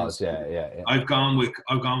finals. Yeah. I've gone with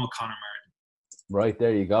Conor Martin. Right,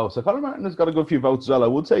 there you go. So Conor Martin has got a good few votes as well. I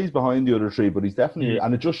would say he's behind the other three, but he's definitely,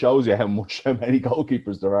 and it just shows you how many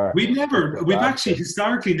goalkeepers there are. We've actually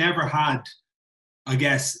historically never had, I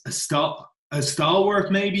guess, a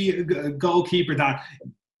stalwart, maybe a goalkeeper that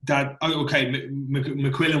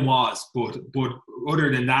McQuillan was, but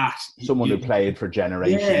other than that, someone who played for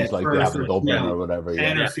generations, like they have in Dublin or whatever,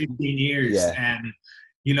 10 or 15 years.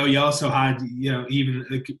 You also had, even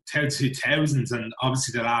like 2000s, and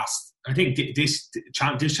obviously the last. I think this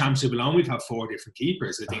championship alone, we've had 4 different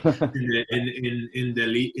keepers. I think in the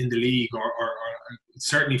league, or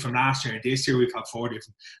certainly from last year and this year, we've had 4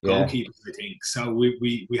 different goalkeepers. I think so.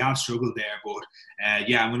 We have struggled there, but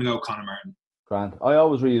I'm going to go Conor Martin. Grant. I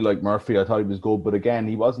always really liked Murphy. I thought he was good, but again,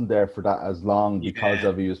 he wasn't there for that as long because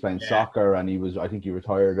he was playing soccer, and I think he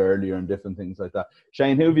retired earlier and different things like that.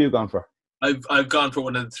 Shane, who have you gone for? I've gone for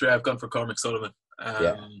one of the 3. I've gone for Cormac Sullivan.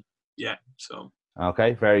 So.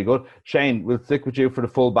 Okay, very good. Shane, we'll stick with you for the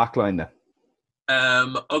full back line then.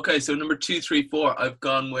 Okay, so number 2, 3, 4, I've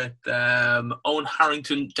gone with Owen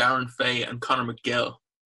Harrington, Darren Fay, and Conor McGill.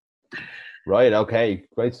 Right, okay.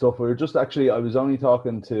 Great stuff. We were just actually, I was only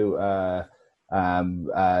talking to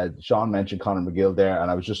Sean mentioned Conor McGill there,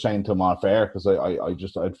 and I was just saying to him off air, because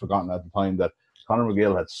I'd forgotten at the time that Conor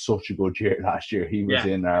McGill had such a good year last year. He was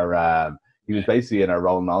in our he was basically in our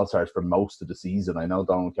Rolling All-Stars for most of the season. I know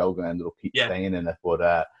Donald Keogan ended up staying in it,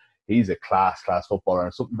 but he's a class footballer,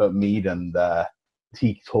 and something about Mead and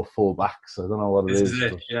Teak tough full backs. I don't know what it is.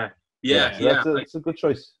 So it's a good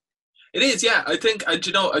choice. It is, yeah. I think, I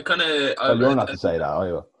kind of... Well, you're not to say that, are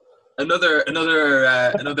you? Another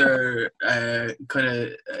kind of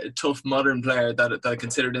tough modern player that I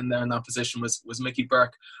considered in there in that position was Mickey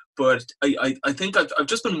Burke. But I think I've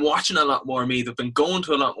just been watching a lot more Meath. I've been going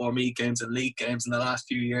to a lot more Meath games and league games in the last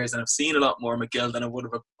few years, and I've seen a lot more McGill than I would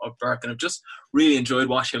have of Burke, and I've just really enjoyed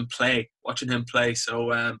watching him play.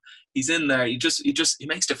 So he's in there. He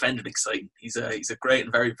makes defending exciting. He's a great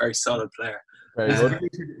and very, very solid player.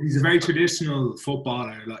 He's a very traditional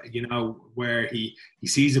footballer, where he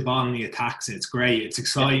sees a ball and he attacks it. It's great. It's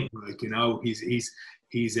exciting.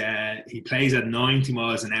 He plays at 90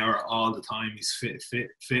 miles an hour all the time. He's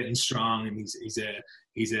fit and strong, and he's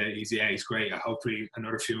great. Hopefully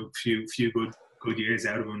another few good years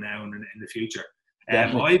out of him now in the future.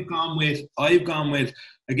 I've gone with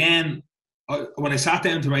again. When I sat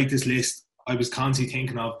down to write this list, I was constantly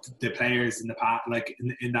thinking of the players in the past, like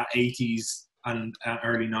in that 80s and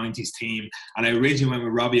early 90s team. And I originally went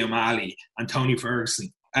with Robbie O'Malley and Tony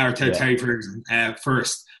Ferguson, or Terry Ferguson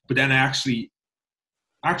first. But then I actually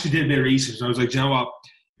did a bit of research, and I was like, you know what?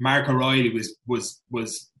 Mark O'Reilly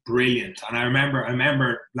was brilliant. And I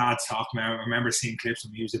remember lads talking about him. I remember seeing clips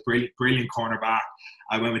of him. He was a brilliant cornerback.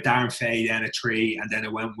 I went with Darren Fay then at 3, and then I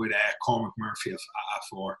went with Cormac Murphy at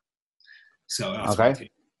 4. So that's okay.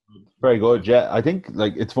 Very good. Yeah, I think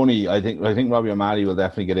it's funny. I think Robbie O'Malley will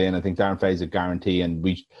definitely get in. I think Darren Fay's a guarantee, and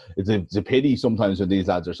it's a pity sometimes when these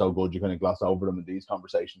lads are so good you kind of gloss over them in these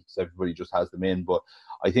conversations because everybody just has them in. But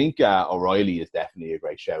I think O'Reilly is definitely a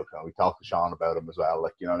great shout. And we talked to Sean about him as well.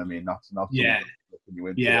 Like, you know what I mean? Not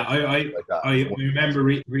I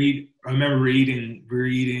remember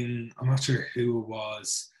reading. I'm not sure who it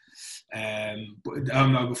was. A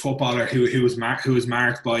footballer who was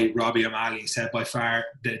marked by Robbie O'Malley, said by far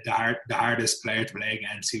the hardest player to play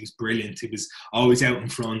against. He was brilliant. He was always out in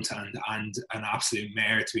front and an absolute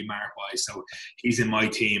mare to be marked by. So he's in my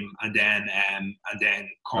team, and then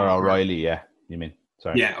O'Reilly, yeah. You mean?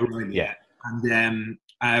 Sorry. Yeah, O'Reilly, yeah. And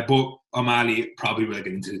but O'Malley probably will get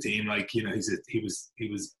into the team. Like, he was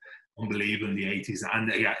unbelievable in the 80s,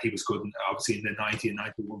 and he was good obviously in the 90 and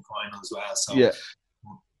 91 final as well. So yeah.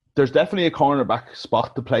 There's definitely a cornerback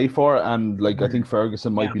spot to play for, and I think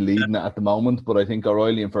Ferguson might be leading it at the moment, but I think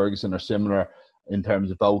O'Reilly and Ferguson are similar. in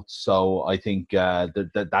terms of votes. So I think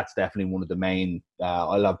that's definitely one of the main.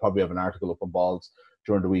 I'll probably have an article up on Balls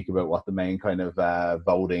during the week about what the main kind of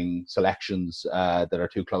voting selections that are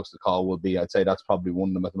too close to call will be. I'd say that's probably one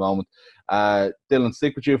of them at the moment. Dylan,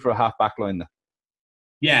 stick with you for a half back line then.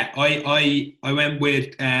 Yeah, I went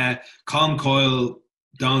with Colm Coyle,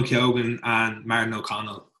 Donald Keogan and Martin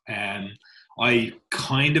O'Connell. I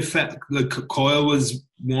kind of felt like Coyle was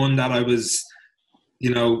one that I was,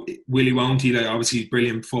 Willie Wonty, like obviously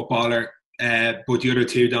brilliant footballer. But the other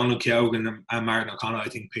two, Donald Keogan and Martin O'Connell, I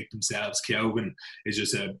think picked themselves. Keogan is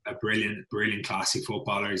just a brilliant classic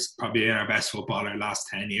footballer. He's probably our best footballer the last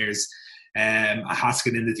 10 years. A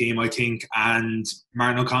Haskett in the team, I think, and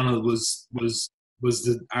Martin O'Connell was one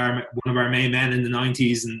of our main men in the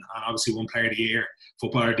 90s, and obviously one player of the year,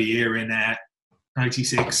 footballer of the year in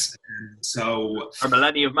 96. So our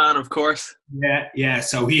Millennium Man, of course. Yeah.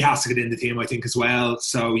 So he has to get in the team, I think, as well.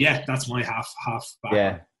 So yeah, that's my half back.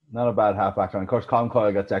 Yeah, not a bad half back line. Of course, Colm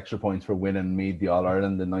Coyle gets extra points for winning Meath the All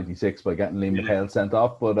Ireland in '96 by getting Liam McHale sent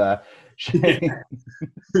off. But Shane.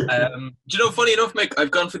 Do you know, funny enough, Mick,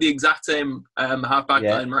 I've gone for the exact same half back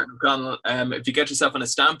line, Martin O'Connell. If you get yourself on a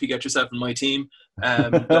stamp, you get yourself in my team.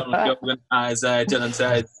 Donald Keogan, as Dylan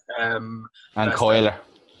said, and Coyler.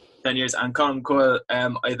 10 years, and Colm Coyle,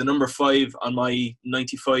 I had the number 5 on my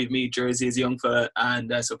 95 Meath jersey as a young fella,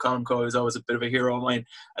 and so Colm Coyle was always a bit of a hero of mine.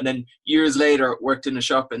 And then years later, worked in a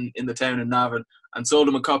shop in the town in Navan and sold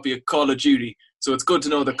him a copy of Call of Duty. So it's good to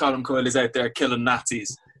know that Colm Coyle is out there killing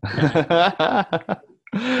Nazis.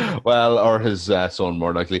 Well, or his son,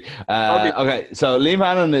 more likely. Okay, so Liam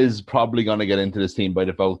Hannon is probably going to get into this team by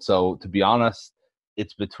default. So to be honest,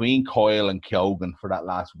 it's between Coyle and Keogan for that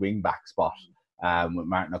last wing back spot. With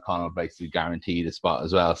Martin O'Connell basically guaranteed a spot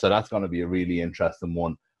as well. So that's going to be a really interesting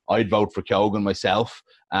one. I'd vote for Keogan myself.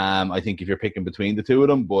 I think if you're picking between the two of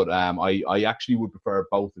them, but I actually would prefer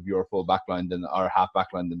both of your full backline than our half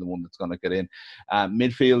backline than the one that's going to get in.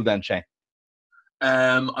 Midfield then, Shane.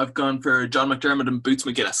 I've gone for John McDermott and Boots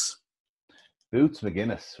McGuinness. Boots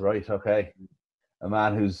McGuinness, right, okay. A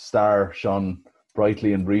man whose star shone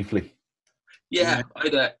brightly and briefly. Yeah, I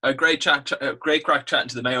had a great crack chatting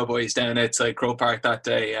to the Mayo boys down outside Croke Park that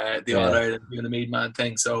day, the All Ireland doing the Meath Man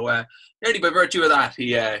thing. So nearly by virtue of that,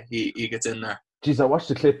 he gets in there. Jeez, I watched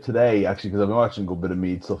the clip today actually because I've been watching a good bit of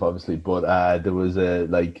Meath stuff, obviously. But there was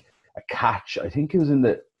a catch. I think it was in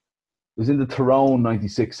the Tyrone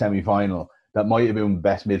 '96 semi-final that might have been the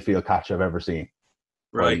best midfield catch I've ever seen.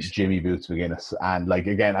 Right, Jimmy Boots McGuinness, and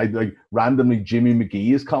again, I randomly Jimmy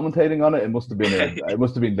McGee is commentating on it. It must have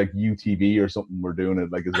been like UTV or something. We're doing it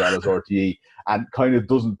as well as RTE, and kind of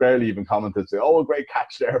doesn't barely even comment and say, "Oh, a great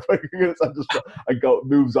catch there."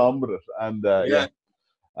 Moves on with it, and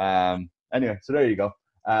anyway, so there you go.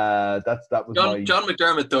 That was John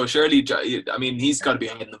McDermott, though. Surely, I mean, he's got to be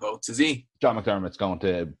ahead in the votes, is he? John McDermott's going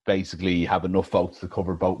to basically have enough votes to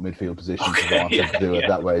cover both midfield positions if he wants to do it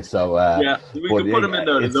that way. So, we can put him in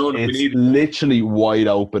there. It's literally wide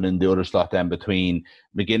open in the other slot. Then between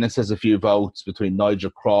McGuinness has a few votes, between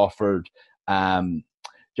Nigel Crawford,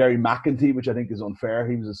 Jerry McEntee, which I think is unfair.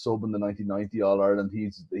 He was a sub in the 1990 All Ireland.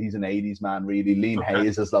 He's an 80s man, really. Liam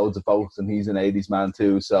Hayes has loads of votes, and he's an 80s man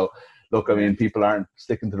too. So, look, I mean, people aren't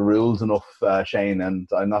sticking to the rules enough, Shane, and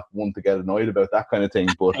I'm not one to get annoyed about that kind of thing.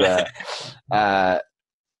 But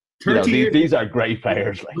these are great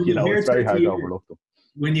players. It's very hard to overlook them.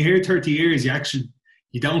 When you hear 30 years,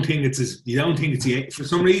 you don't think it's for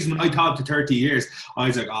some reason. When I talked to 30 years, I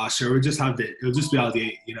was like, oh sure, it'll just be all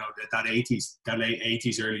the that late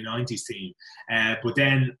 80s, early 90s team. But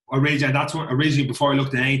then originally before I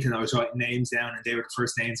looked at anything, I was writing names down, and they were the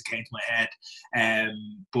first names that came to my head.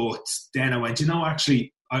 But then I went,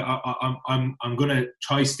 actually, I'm gonna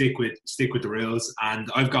try stick with the rules,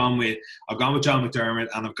 and I've gone with John McDermott,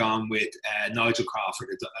 and I've gone with Nigel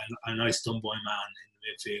Crawford, a nice Dunboy man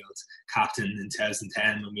in the midfield, captain in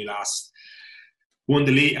 2010 when we last won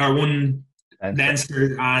the league or won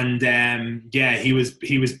Leinster, and he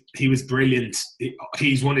was brilliant.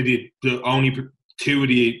 He's one of the only two of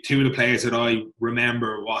the players that I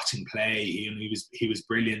remember watching play. He was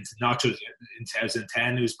brilliant, not just in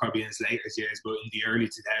 2010. It was probably in his later years, but in the early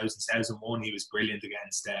 2000s, 2001, he was brilliant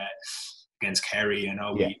against Kerry.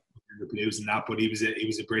 The Blues and that, but he was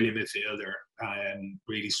a brilliant midfielder,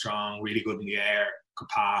 really strong, really good in the air, could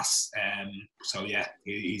pass. So yeah,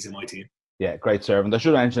 he's in my team. Yeah, great servant. I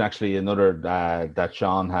should mention actually another that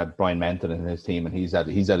Sean had Brian Menton in his team, and he's had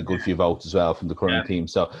a good few votes as well from the current team.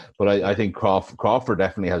 So, but I think Crawford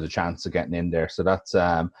definitely has a chance of getting in there. So that's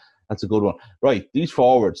That's a good one. Right, these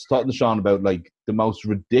forwards, talking to Sean about like the most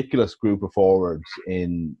ridiculous group of forwards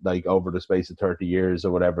in like over the space of 30 years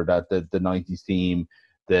or whatever, that the 90s team,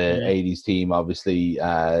 the 80s team, obviously,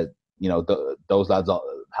 those lads,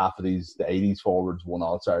 half of these, the 80s forwards won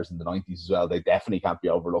All-Stars in the 90s as well. They definitely can't be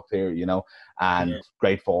overlooked here, and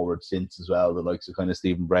great forwards since as well, the likes of kind of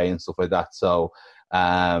Stephen Bray and stuff like that. So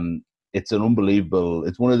it's an unbelievable,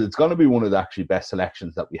 it's going to be one of the actually best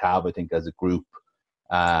selections that we have, I think, as a group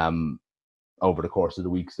over the course of the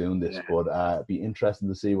weeks doing this. But it'd be interesting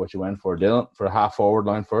to see what you went for, Dylan, for a half forward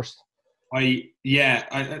line first. I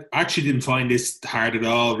actually didn't find this hard at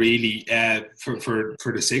all, really. For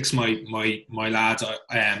the six, my lads.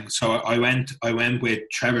 So I went with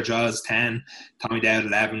Trevor Giles 10, Tommy Dowd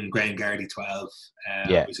 11, Graham Gardy 12.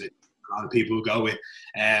 Obviously a lot of people will go with.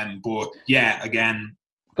 But yeah, again.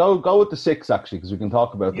 Go with the six, actually, because we can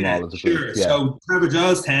talk about them all as a group. Yeah. So Trevor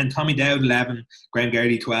Giles 10, Tommy Dowd 11, Graham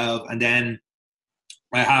Gardy 12, and then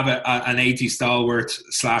I have an 80 stalwart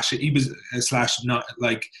not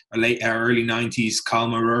like a late early 90s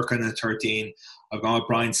Colm O'Rourke at 13. I've gone with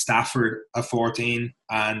Brian Stafford at 14,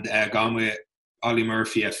 and gone with Ollie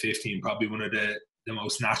Murphy at 15. Probably one of the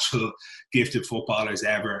most natural, gifted footballers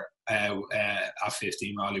ever at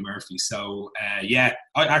 15, Ollie Murphy. So I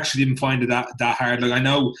actually didn't find it that hard. Like I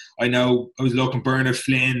know I was looking, Bernard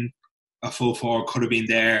Flynn, a full forward, could have been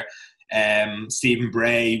there. Stephen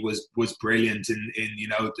Bray was brilliant in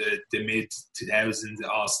the mid 2000s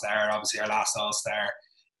All-Star, obviously our last All-Star.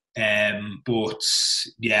 But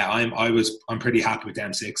yeah, I'm pretty happy with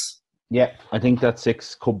them six. Yeah, I think that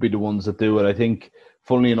six could be the ones that do it. I think,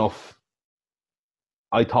 funnily enough,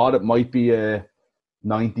 I thought it might be a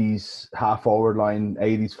 90s half forward line,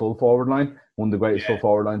 80s full forward line, one of the greatest full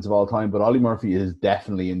forward lines of all time. But Ollie Murphy is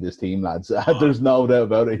definitely in this team, lads. There's no doubt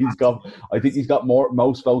about it. I think he's got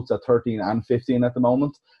most votes at 13 and 15 at the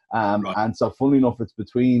moment. And so, funnily enough, it's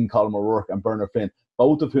between Colm O'Rourke and Bernard Flynn,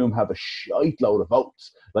 both of whom have a shite load of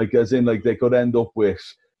votes. Like, as in, like, they could end up with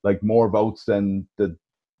like more votes than the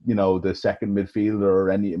second midfielder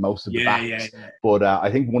or most of the backs. But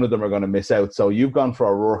I think one of them are going to miss out. So you've gone for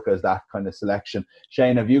O'Rourke as that kind of selection.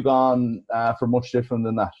 Shane, have you gone for much different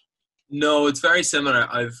than that? No, it's very similar.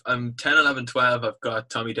 I'm 10, 11, 12. I've got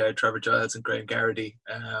Tommy Dowd, Trevor Giles and Graham Garrity.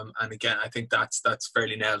 And again, I think that's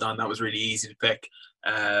fairly nailed on. That was really easy to pick.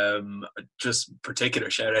 Just particular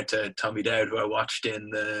shout out to Tommy Dowd, who I watched in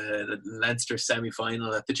the Leinster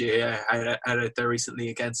semi-final at the GAA. I had it there recently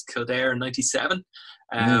against Kildare in 97.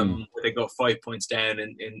 They go 5 points down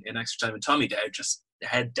in extra time, and Tommy Dowd just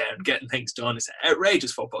head down, getting things done. He's an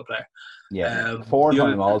outrageous football player. Yeah,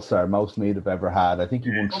 four-time All-Star, most Meath have ever had. I think he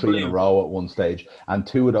won 3 in a row at one stage, and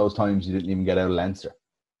 2 of those times he didn't even get out of Leinster.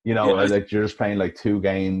 Like you're just playing like 2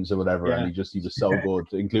 games or whatever, and he was so good,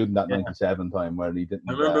 including that 97 time where he didn't.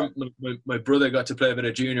 I remember my brother got to play a bit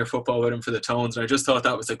of junior football with him for the Tones, and I just thought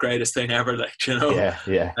that was the greatest thing ever.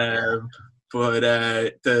 But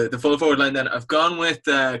the full forward line, then I've gone with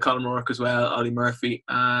Colm O'Rourke as well, Ollie Murphy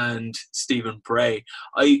and Stephen Bray.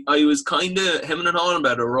 I was kind of hemming and hawing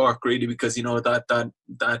about O'Rourke, really, because that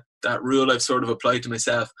rule I've sort of applied to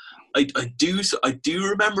myself. I do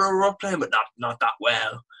remember O'Rourke playing, but not that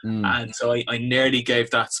well, and so I nearly gave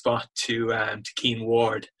that spot to Keane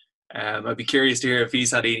Ward. I'd be curious to hear if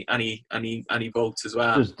he's had any votes as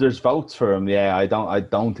well. There's votes for him. Yeah, I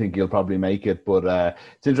don't think he'll probably make it, but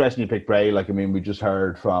it's interesting you pick Bray. Like, I mean, we just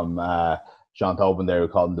heard from Sean Tobin there, who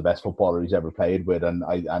called him the best footballer he's ever played with, and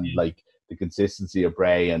like the consistency of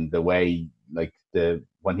Bray and the way, like,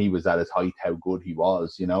 when he was at his height, how good he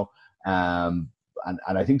was,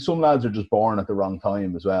 and I think some lads are just born at the wrong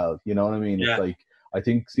time as well. You know what I mean? Yeah. It's like, I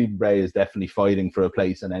think Stephen Bray is definitely fighting for a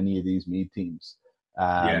place in any of these Meath teams.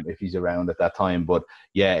 If he's around at that time. But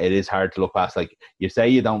yeah, it is hard to look past. Like, you say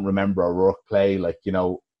you don't remember O'Rourke play, like,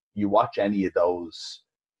 you watch any of those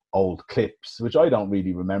old clips, which I don't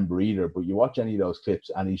really remember either, but you watch any of those clips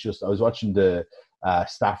and I was watching the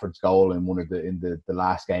Stafford's goal in the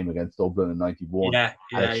last game against Dublin in 91, and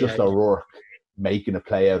it's just O'Rourke making a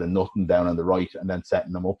play out of nothing down on the right and then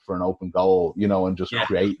setting them up for an open goal, and just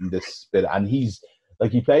creating this bit. And he's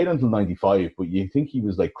like, he played until 95, but you think he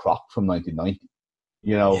was like Croc from 1990.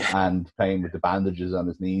 And playing with the bandages on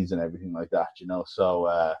his knees and everything like that,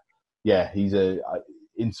 So, he's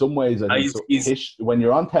in some ways, I think when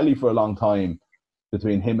you're on telly for a long time,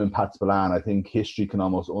 between him and Pat Spillane, I think history can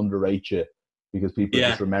almost underrate you, because people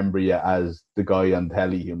just remember you as the guy on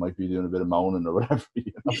telly who might be doing a bit of moaning or whatever.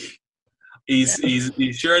 He's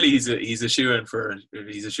a shoo-in for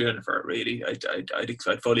it, really.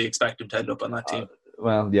 I'd fully expect him to end up on that team.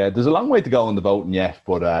 Well, yeah, there's a long way to go in the voting yet,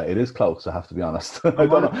 but it is close. I have to be honest. I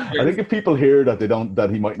don't know. I think if people hear that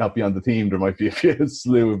he might not be on the team, there might be a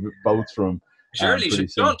slew of votes from him. Surely,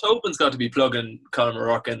 John Tobin's got to be plugging Colin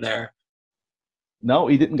O'Rourke in there. No,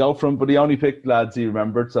 he didn't go from, but he only picked lads he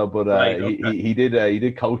remembered. So, but Right, okay. he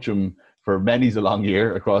did coach him for many's a long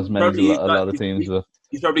year across a lot of teams.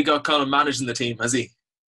 He's probably got Colin managing the team, has he?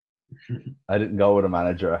 I didn't go with a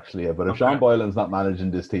manager actually, but if Sean Boylan's not managing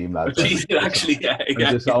this team, lads, I'm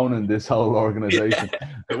disowning this whole organisation.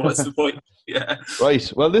 Yeah. What's the point? Yeah. Right.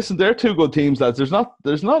 Well, listen, they're two good teams, lads.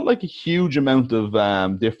 There's not like a huge amount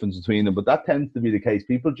of difference between them, but that tends to be the case.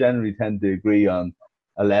 People generally tend to agree on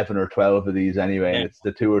 11 or 12 of these anyway, and it's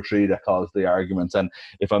the 2 or 3 that cause the arguments. And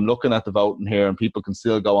if I'm looking at the voting here, and people can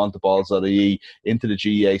still go on to balls.ie into the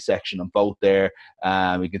GEA section and vote there,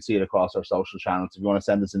 you can see it across our social channels. If you want to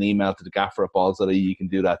send us an email to the gaffer at balls.ie, you can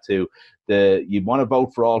do that too. You want to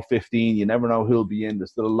vote for all 15. You never know who'll be in.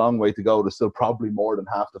 There's still a long way to go. There's still probably more than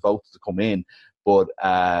half the votes to come in, but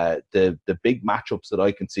the big matchups that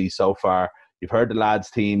I can see so far, you've heard the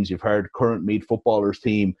lads' teams, you've heard current Meath footballers'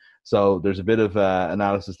 team, so there's a bit of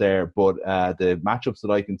analysis there. But the matchups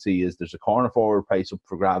that I can see is there's a corner forward place up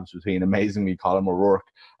for grabs between, amazingly, Colin O'Rourke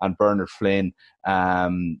and Bernard Flynn.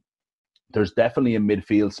 There's definitely a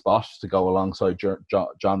midfield spot to go alongside John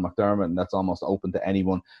McDermott, and that's almost open to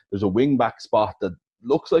anyone. There's a wing-back spot that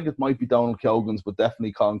looks like it might be Donald Keoghan's, but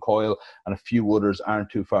definitely Colin Coyle and a few others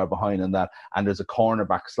aren't too far behind in that. And there's a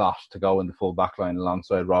cornerback slot to go in the full back line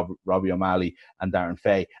alongside Robbie O'Malley and Darren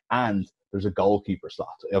Fay. And there's a goalkeeper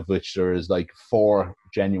slot, of which there is like 4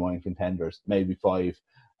 genuine contenders, maybe 5.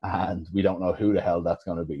 And we don't know who the hell that's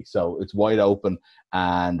going to be. So it's wide open,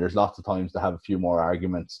 and there's lots of times to have a few more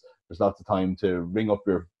arguments. There's lots of time to ring up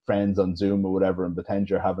your friends on Zoom or whatever and pretend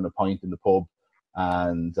you're having a pint in the pub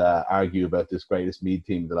and argue about this greatest Meath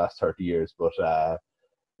team of the last 30 years. But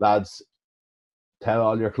lads, tell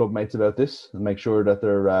all your club mates about this and make sure that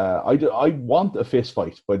they're I want a fist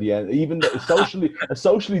fight by the end, even a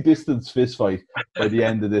socially distanced fist fight by the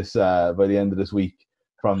end of this week,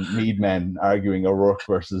 from Meath men arguing O'Rourke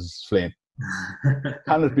versus Flynn.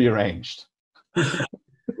 Can it be arranged?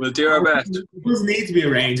 We'll do our best. It doesn't need to be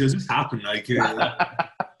arranged. It'll just happen.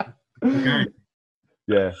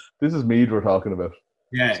 Yeah, this is Meath we're talking about.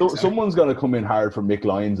 Yeah, so exactly. Someone's going to come in hard for Mick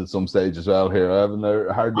Lyons at some stage as well here. I haven't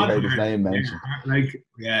hardly heard his name mentioned.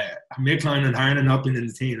 Mick Lyons and Harnan not being in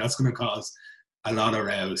the team, that's going to cause a lot of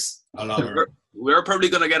rows. We're probably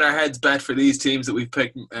going to get our heads bet for these teams that we've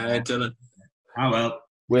picked, Dylan. Oh, well.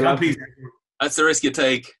 That's the risk you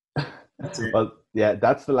take. Well, yeah,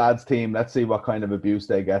 that's the lads' team. Let's see what kind of abuse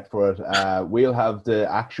they get for it. We'll have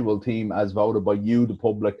the actual team as voted by you, the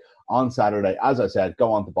public, on Saturday. As I said,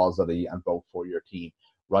 go on to balls.ie and vote for your team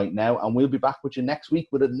right now. And we'll be back with you next week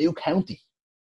with a new county.